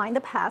hedge that lined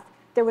the path,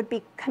 there would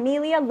be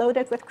camellia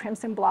loaded with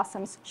crimson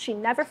blossoms. She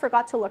never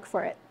forgot to look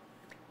for it.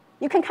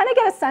 You can kind of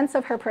get a sense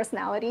of her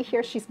personality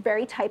here. She's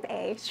very type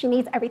A. She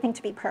needs everything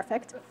to be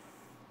perfect.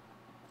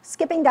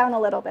 Skipping down a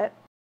little bit.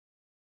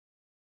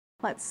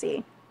 Let's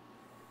see.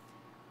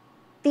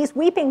 These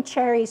weeping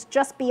cherries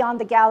just beyond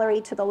the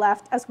gallery to the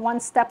left as one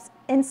steps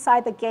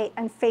inside the gate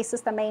and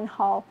faces the main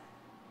hall.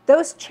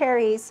 Those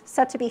cherries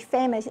said to be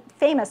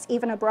famous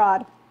even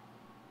abroad.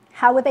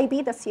 How would they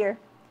be this year?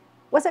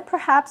 Was it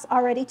perhaps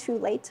already too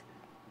late?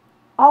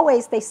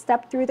 Always they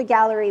stepped through the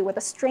gallery with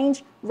a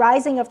strange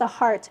rising of the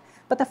heart,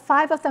 but the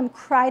five of them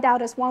cried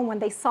out as one when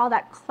they saw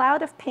that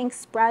cloud of pink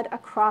spread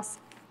across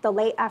the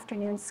late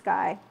afternoon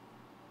sky.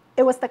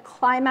 It was the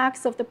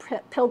climax of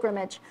the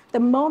pilgrimage, the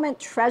moment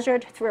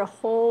treasured through a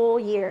whole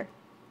year.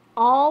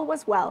 All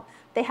was well.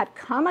 They had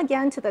come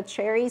again to the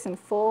cherries in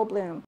full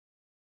bloom.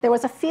 There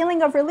was a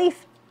feeling of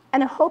relief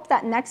and a hope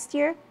that next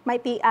year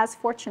might be as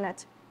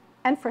fortunate.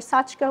 And for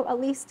Sachiko, at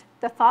least,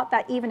 the thought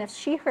that even if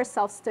she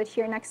herself stood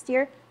here next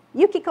year,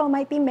 Yukiko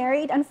might be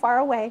married and far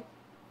away.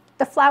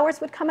 The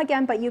flowers would come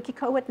again, but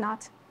Yukiko would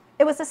not.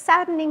 It was a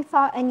saddening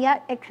thought, and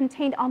yet it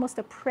contained almost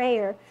a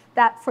prayer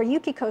that for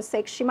Yukiko's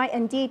sake, she might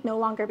indeed no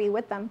longer be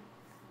with them.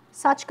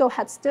 Sachiko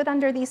had stood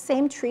under these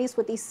same trees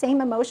with these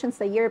same emotions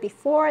the year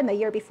before and the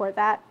year before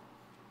that.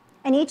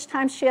 And each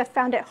time she had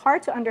found it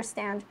hard to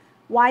understand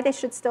why they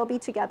should still be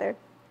together.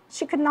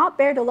 She could not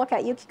bear to look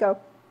at Yukiko.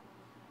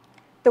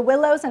 The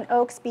willows and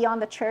oaks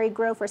beyond the cherry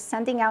grove were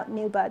sending out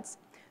new buds.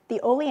 The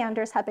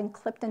oleanders had been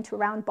clipped into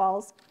round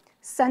balls.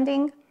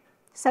 Sending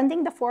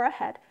the four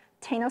ahead,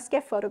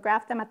 Teinosuke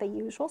photographed them at the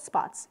usual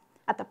spots,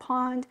 at the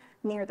pond,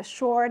 near the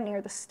shore,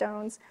 near the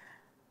stones.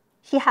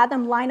 He had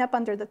them line up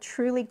under the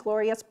truly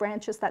glorious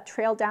branches that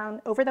trailed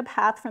down over the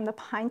path from the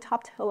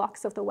pine-topped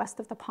hillocks of the west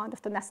of the pond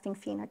of the nesting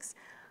phoenix.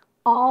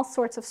 All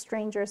sorts of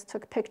strangers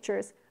took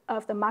pictures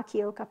of the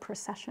Makioka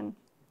procession.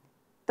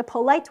 The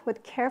polite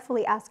would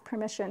carefully ask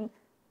permission.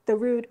 The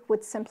rude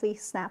would simply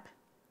snap.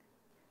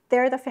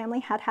 There the family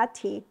had had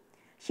tea.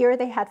 Here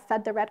they had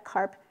fed the red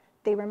carp.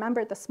 They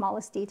remembered the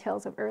smallest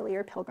details of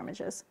earlier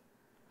pilgrimages.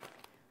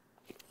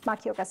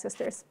 Makioka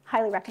sisters,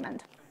 highly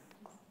recommend.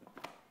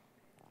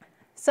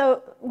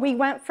 So we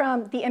went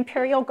from the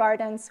imperial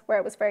gardens, where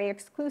it was very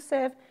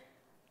exclusive.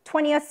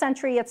 20th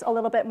century, it's a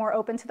little bit more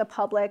open to the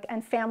public,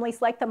 and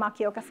families like the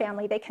Makioka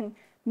family, they can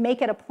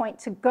make it a point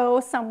to go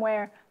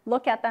somewhere,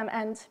 look at them,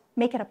 and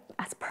make it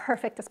as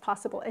perfect as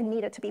possible, and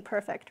need it to be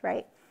perfect,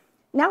 right?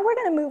 Now we're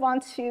going to move on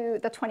to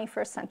the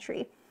 21st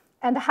century.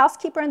 And The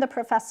Housekeeper and the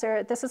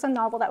Professor, this is a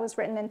novel that was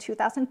written in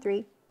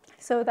 2003.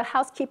 So The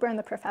Housekeeper and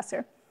the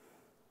Professor.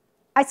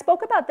 I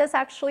spoke about this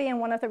actually in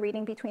one of the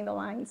Reading Between the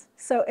Lines.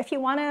 So if you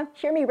want to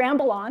hear me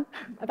ramble on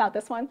about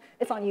this one,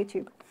 it's on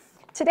YouTube.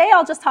 Today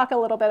I'll just talk a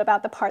little bit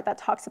about the part that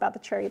talks about the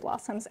cherry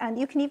blossoms. And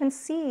you can even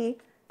see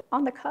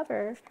on the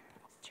cover,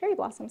 cherry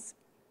blossoms.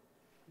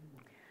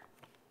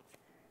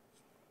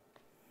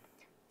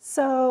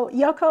 So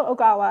Yoko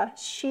Ogawa,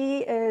 she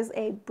is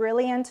a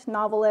brilliant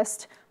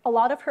novelist. A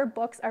lot of her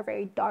books are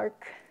very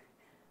dark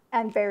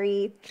and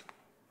very,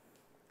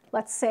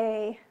 let's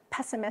say,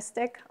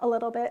 pessimistic a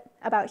little bit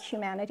about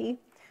humanity.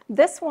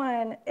 This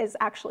one is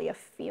actually a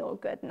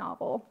feel-good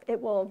novel. It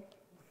will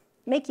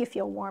make you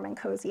feel warm and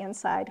cozy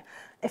inside,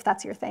 if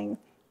that's your thing.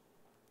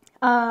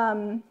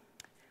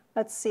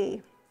 Let's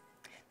see.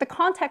 The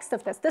context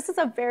of this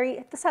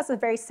has a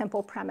very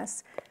simple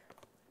premise.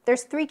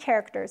 There's three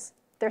characters.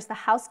 There's the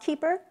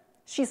housekeeper.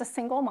 She's a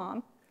single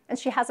mom, and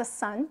she has a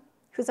son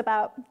who's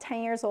about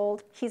 10 years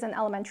old. He's in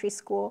elementary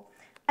school.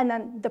 And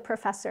then the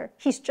professor.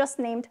 He's just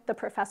named the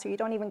professor. You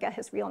don't even get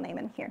his real name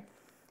in here.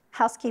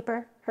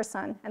 Housekeeper, her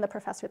son, and the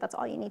professor. That's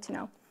all you need to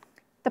know.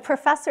 The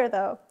professor,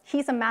 though,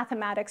 he's a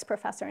mathematics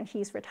professor, and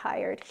he's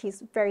retired.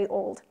 He's very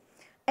old.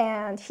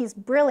 And he's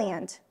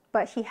brilliant,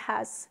 but he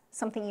has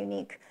something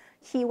unique.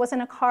 He was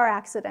in a car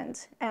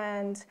accident,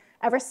 and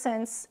ever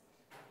since,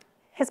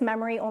 his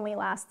memory only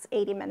lasts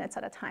 80 minutes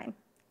at a time.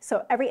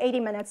 So every 80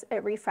 minutes,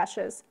 it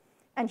refreshes.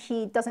 And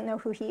he doesn't know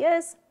who he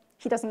is.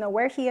 He doesn't know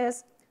where he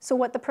is. So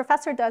what the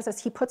professor does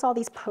is he puts all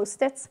these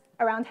Post-its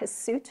around his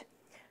suit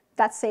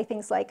that say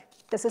things like,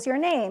 this is your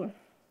name.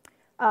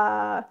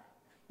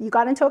 You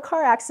got into a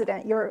car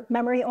accident. Your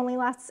memory only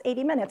lasts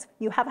 80 minutes.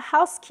 You have a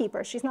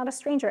housekeeper. She's not a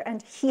stranger.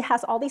 And he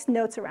has all these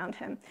notes around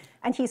him.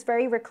 And he's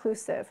very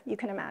reclusive, you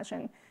can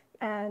imagine.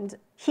 And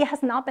he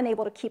has not been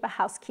able to keep a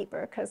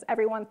housekeeper because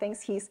everyone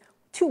thinks he's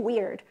too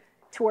weird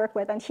to work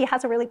with. And he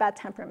has a really bad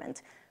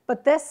temperament.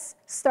 But this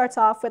starts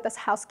off with this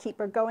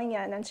housekeeper going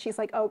in, and she's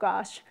like, oh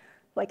gosh,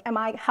 like,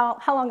 how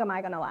long am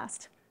I going to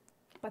last?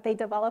 But they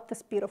develop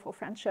this beautiful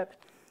friendship.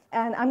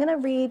 And I'm going to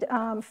read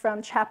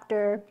from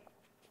chapter,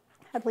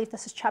 I believe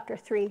this is chapter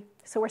 3.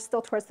 So we're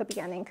still towards the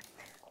beginning.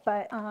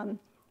 But,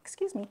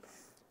 excuse me.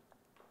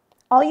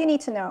 All you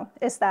need to know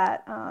is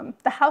that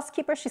the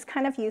housekeeper, she's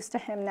kind of used to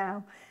him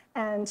now.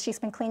 And she's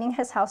been cleaning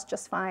his house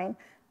just fine.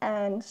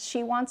 And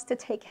she wants to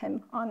take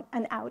him on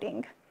an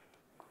outing.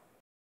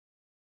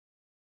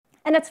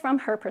 And it's from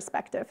her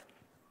perspective.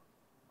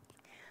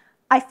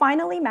 I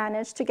finally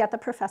managed to get the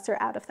professor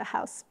out of the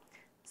house.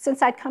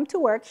 Since I'd come to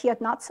work, he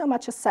had not so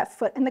much as set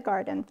foot in the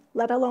garden,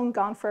 let alone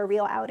gone for a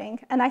real outing,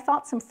 and I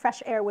thought some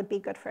fresh air would be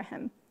good for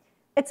him.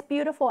 It's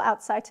beautiful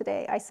outside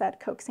today, I said,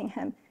 coaxing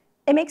him.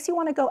 It makes you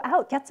want to go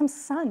out, get some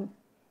sun.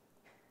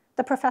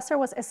 The professor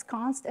was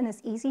ensconced in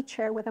his easy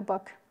chair with a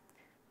book.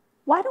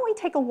 Why don't we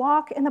take a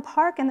walk in the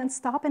park and then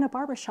stop in a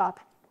barber shop?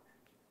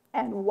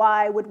 And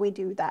why would we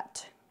do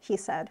that? He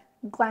said,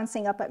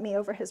 glancing up at me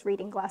over his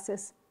reading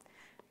glasses.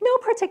 No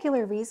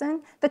particular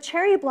reason. The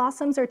cherry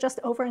blossoms are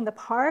just over in the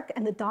park,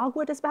 and the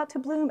dogwood is about to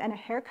bloom, and a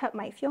haircut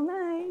might feel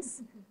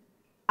nice.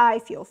 I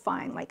feel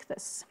fine like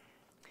this.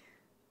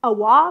 A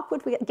walk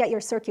would get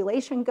your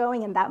circulation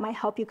going, and that might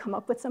help you come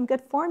up with some good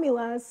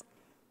formulas.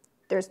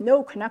 There's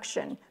no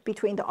connection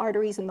between the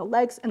arteries in the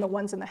legs and the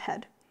ones in the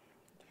head.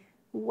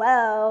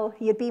 Well,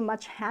 you'd be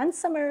much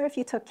handsomer if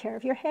you took care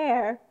of your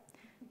hair.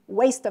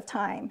 Waste of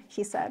time,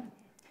 he said.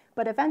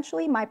 But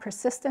eventually, my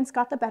persistence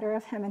got the better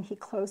of him, and he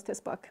closed his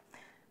book.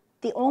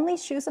 The only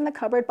shoes in the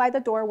cupboard by the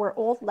door were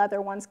old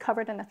leather ones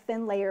covered in a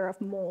thin layer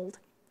of mold.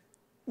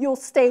 You'll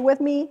stay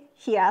with me?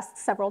 He asked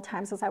several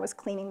times as I was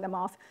cleaning them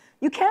off.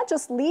 You can't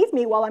just leave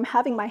me while I'm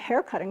having my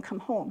hair cut and come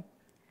home.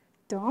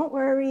 Don't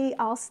worry,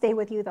 I'll stay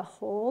with you the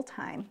whole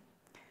time.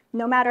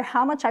 No matter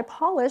how much I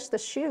polished, the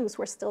shoes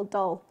were still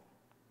dull.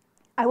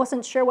 I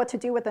wasn't sure what to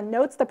do with the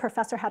notes the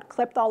professor had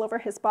clipped all over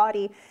his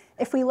body.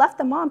 If we left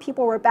them on,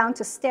 people were bound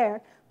to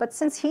stare, but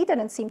since he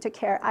didn't seem to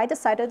care, I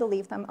decided to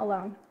leave them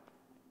alone.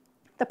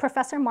 The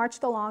professor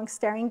marched along,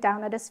 staring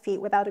down at his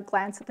feet without a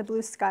glance at the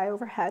blue sky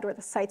overhead or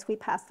the sights we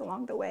passed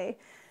along the way.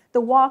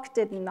 The walk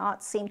did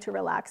not seem to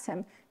relax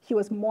him. He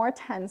was more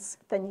tense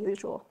than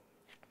usual.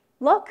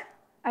 Look,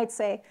 I'd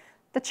say,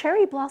 the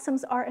cherry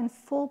blossoms are in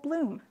full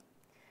bloom.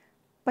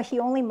 But he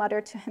only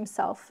muttered to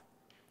himself.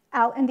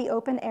 Out in the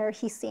open air,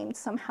 he seemed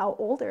somehow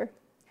older.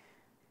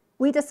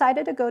 We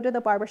decided to go to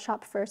the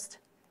barbershop first.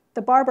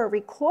 The barber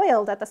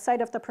recoiled at the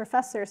sight of the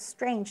professor's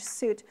strange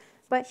suit,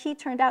 but he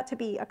turned out to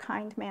be a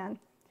kind man.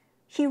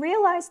 He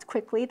realized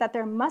quickly that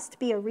there must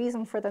be a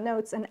reason for the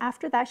notes, and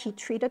after that, he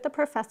treated the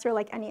professor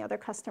like any other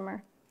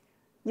customer.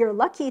 You're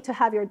lucky to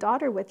have your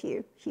daughter with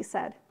you, he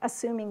said,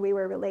 assuming we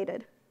were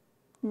related.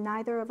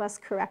 Neither of us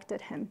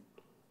corrected him.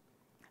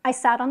 I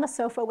sat on the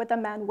sofa with the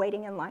men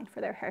waiting in line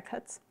for their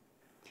haircuts.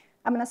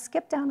 I'm going to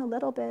skip down a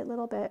little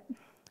bit.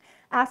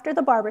 After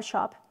the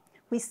barbershop,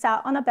 we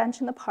sat on a bench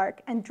in the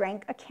park and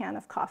drank a can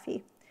of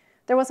coffee.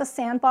 There was a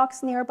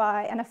sandbox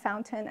nearby and a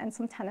fountain and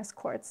some tennis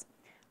courts.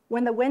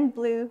 When the wind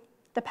blew,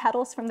 the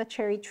petals from the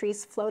cherry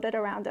trees floated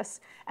around us,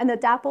 and the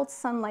dappled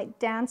sunlight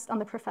danced on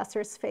the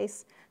professor's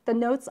face. The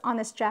notes on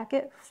his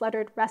jacket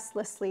fluttered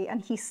restlessly,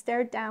 and he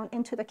stared down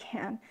into the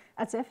can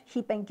as if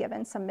he'd been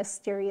given some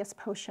mysterious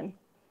potion.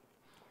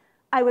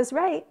 I was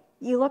right.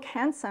 You look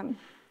handsome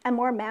and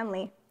more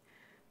manly.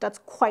 That's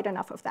quite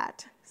enough of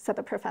that, said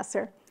the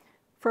professor.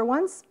 For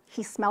once,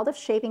 he smelled of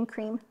shaving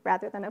cream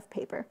rather than of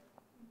paper.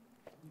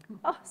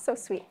 Oh, so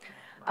sweet.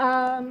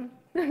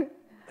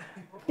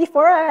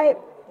 Before I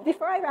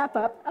wrap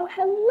up, oh,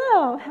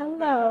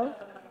 hello.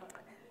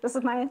 This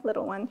is my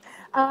little one.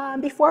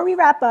 Before we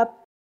wrap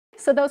up,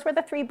 so those were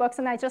the 3 books,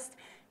 and I just,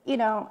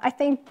 I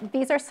think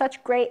these are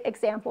such great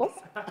examples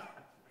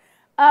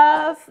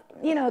of,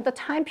 the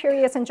time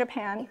periods in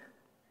Japan.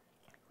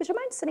 Would you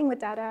mind sitting with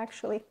Dada,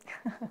 actually?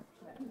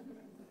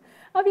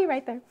 I'll be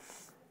right there.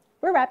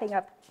 We're wrapping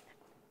up.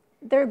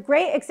 They're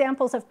great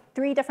examples of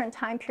 3 different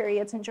time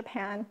periods in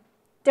Japan,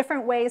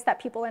 different ways that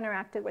people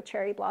interacted with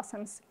cherry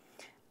blossoms.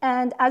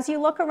 And as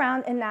you look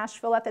around in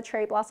Nashville at the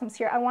cherry blossoms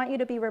here, I want you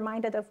to be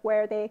reminded of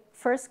where they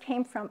first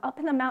came from, up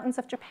in the mountains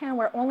of Japan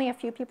where only a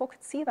few people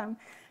could see them.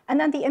 And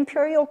then the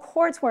imperial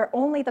courts where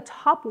only the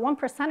top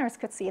 1%ers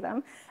could see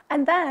them.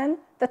 And then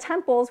the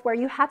temples where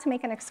you had to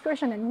make an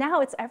excursion, and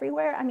now it's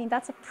everywhere. I mean,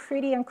 that's a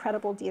pretty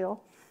incredible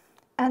deal.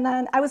 And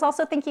then I was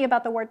also thinking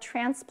about the word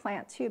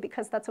transplant too,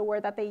 because that's a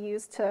word that they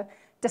use to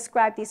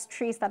describe these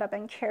trees that have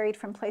been carried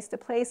from place to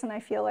place. And I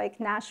feel like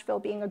Nashville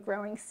being a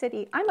growing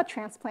city, I'm a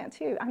transplant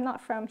too. I'm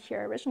not from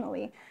here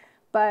originally,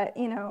 but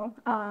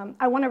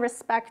I want to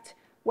respect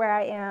where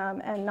I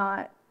am and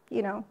not,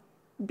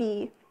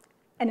 be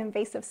an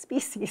invasive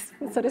species,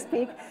 so to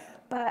speak.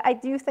 But I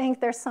do think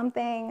there's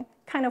something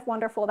kind of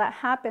wonderful that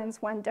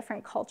happens when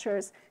different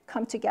cultures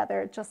come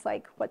together, just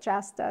like what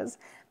jazz does.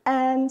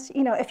 And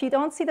if you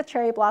don't see the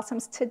cherry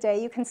blossoms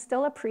today, you can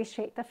still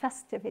appreciate the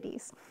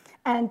festivities.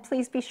 And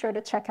please be sure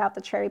to check out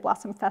the Cherry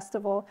Blossom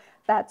Festival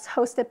that's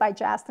hosted by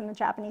Jazz and the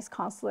Japanese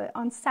Consulate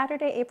on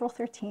Saturday, April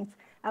 13th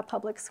at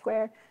Public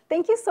Square.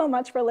 Thank you so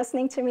much for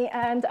listening to me.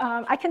 And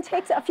I can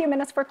take a few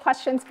minutes for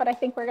questions, but I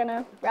think we're going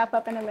to wrap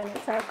up in a minute.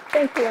 So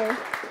thank you.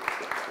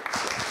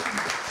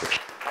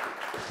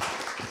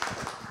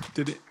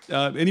 Did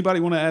anybody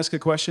want to ask a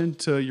question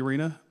to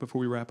Yurina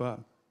before we wrap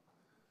up?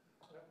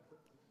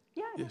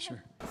 Yeah,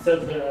 sure. So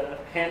the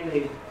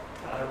handmade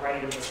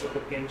writing of the book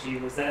of Genji,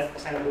 was that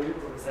taboo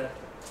or was that?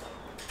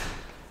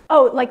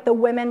 Oh, like the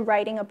women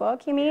writing a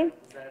book, you mean?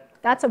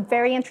 That's a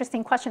very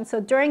interesting question. So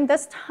during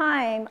this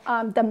time,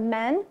 the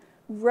men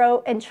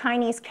wrote in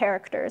Chinese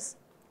characters.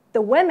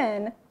 The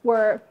women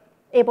were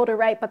able to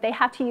write, but they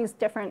had to use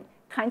different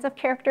kinds of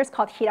characters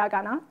called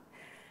hiragana.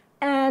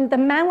 And the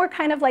men were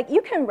kind of like,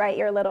 you can write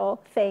your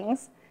little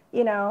things,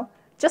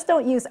 just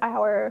don't use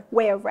our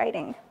way of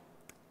writing.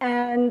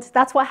 And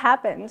that's what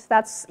happened.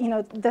 That's,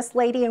 this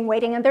lady in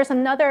waiting. And there's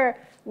another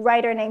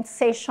writer named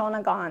Sei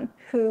Shonagon,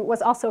 who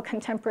was also a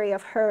contemporary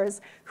of hers,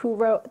 who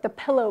wrote the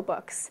pillow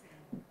books.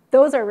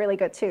 Those are really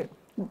good too.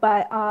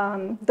 But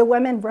the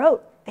women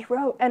wrote,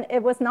 and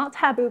it was not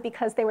taboo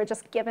because they were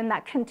just given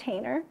that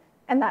container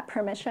and that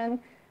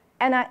permission.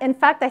 And in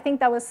fact, I think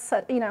that was,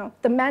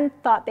 the men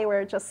thought they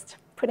were just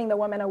putting the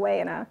women away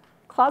in a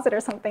closet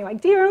or something,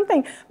 like do your own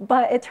thing.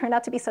 But it turned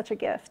out to be such a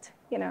gift,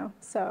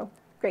 so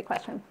great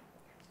question.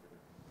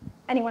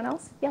 Anyone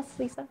else? Yes,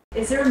 Lisa?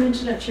 Is there a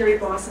mention of cherry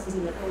blossoms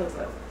in the pillow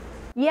book?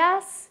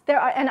 Yes, there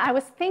are, and I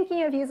was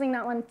thinking of using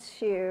that one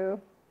too,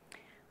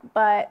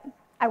 but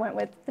I went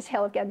with the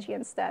Tale of Genji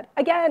instead.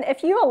 Again,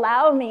 if you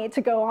allow me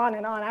to go on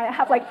and on, I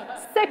have like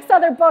 6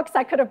 other books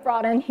I could have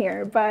brought in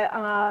here, but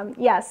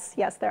yes,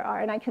 there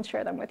are, and I can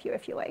share them with you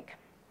if you like.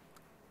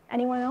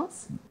 Anyone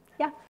else?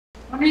 Yeah.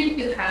 I'm wondering if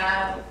you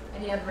have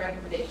any other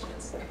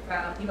recommendations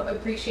about,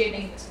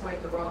 appreciating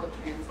the world of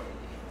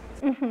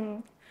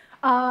translating.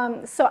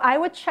 So I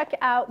would check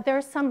out,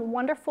 there's some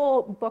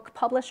wonderful book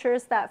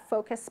publishers that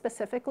focus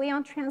specifically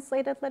on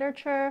translated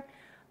literature.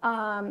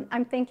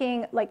 I'm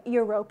thinking like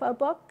Europa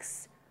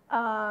Books.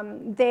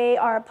 They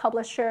are a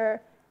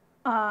publisher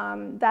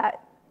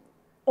that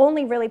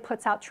only really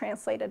puts out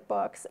translated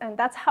books. And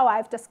that's how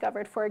I've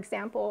discovered, for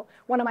example,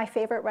 one of my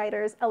favorite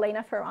writers,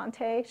 Elena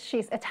Ferrante.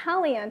 She's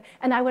Italian,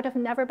 and I would have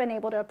never been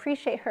able to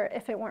appreciate her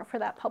if it weren't for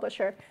that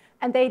publisher.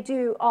 And they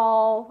do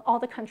all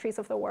the countries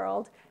of the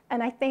world.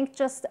 And I think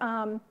just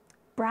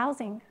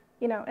browsing,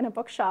 in a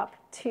bookshop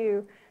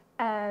too,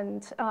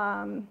 and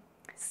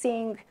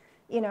seeing,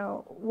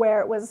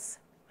 where it was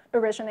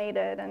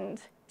originated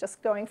and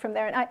just going from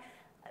there. And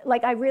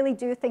I really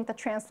do think the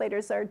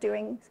translators are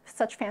doing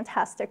such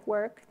fantastic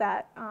work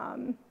that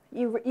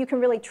you can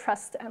really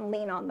trust and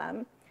lean on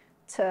them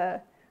to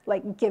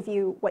give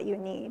you what you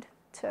need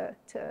to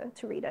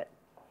read it.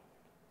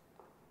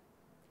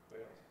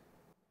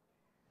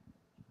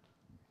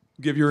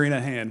 Give Yurina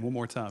a hand one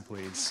more time,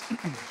 please.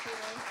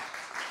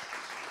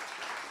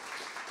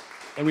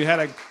 And we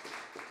had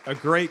a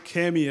great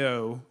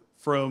cameo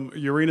from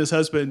Yurina's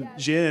husband,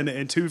 yes, Jen,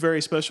 and 2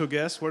 very special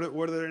guests. What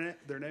are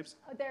their names?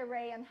 They're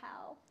Ray and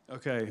Hal.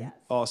 Okay, yes.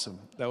 Awesome.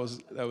 That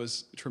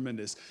was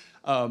tremendous.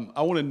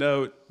 I want to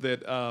note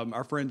that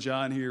our friend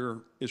John here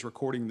is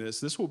recording this.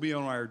 This will be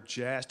on our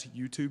JAST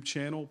YouTube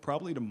channel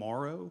probably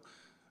tomorrow.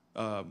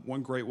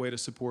 One great way to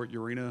support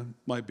Yurina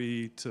might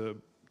be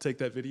to take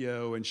that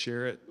video and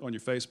share it on your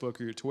Facebook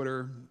or your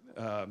Twitter,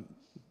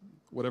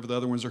 whatever the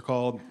other ones are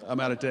called. I'm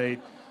out of date.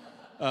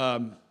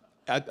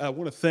 I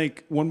want to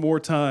thank one more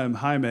time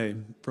Jaime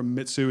from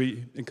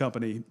Mitsui and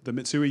Company. The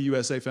Mitsui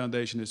U.S.A.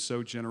 Foundation is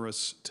so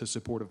generous to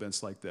support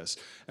events like this.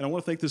 And I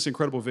want to thank this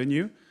incredible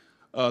venue,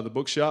 the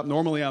bookshop.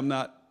 Normally I'm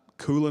not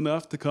cool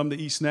enough to come to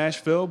East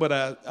Nashville, but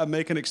I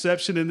make an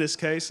exception in this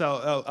case.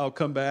 I'll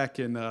come back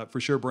and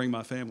for sure bring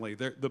my family.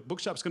 The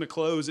bookshop's going to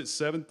close at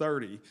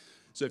 7:30,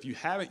 so if you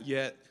haven't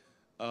yet,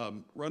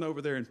 run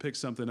over there and pick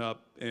something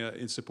up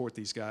and support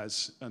these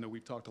guys. I know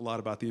we've talked a lot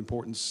about the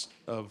importance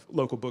of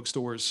local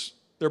bookstores.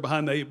 They're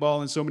behind the 8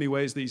 ball in so many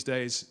ways these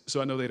days,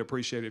 so I know they'd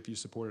appreciate it if you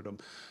supported them.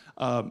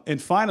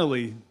 And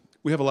finally,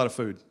 we have a lot of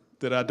food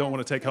that I don't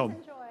want to take home.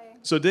 Enjoy.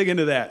 So dig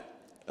into that.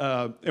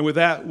 And with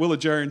that, we'll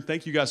adjourn.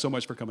 Thank you guys so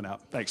much for coming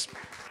out. Thanks.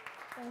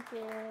 Thank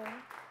you.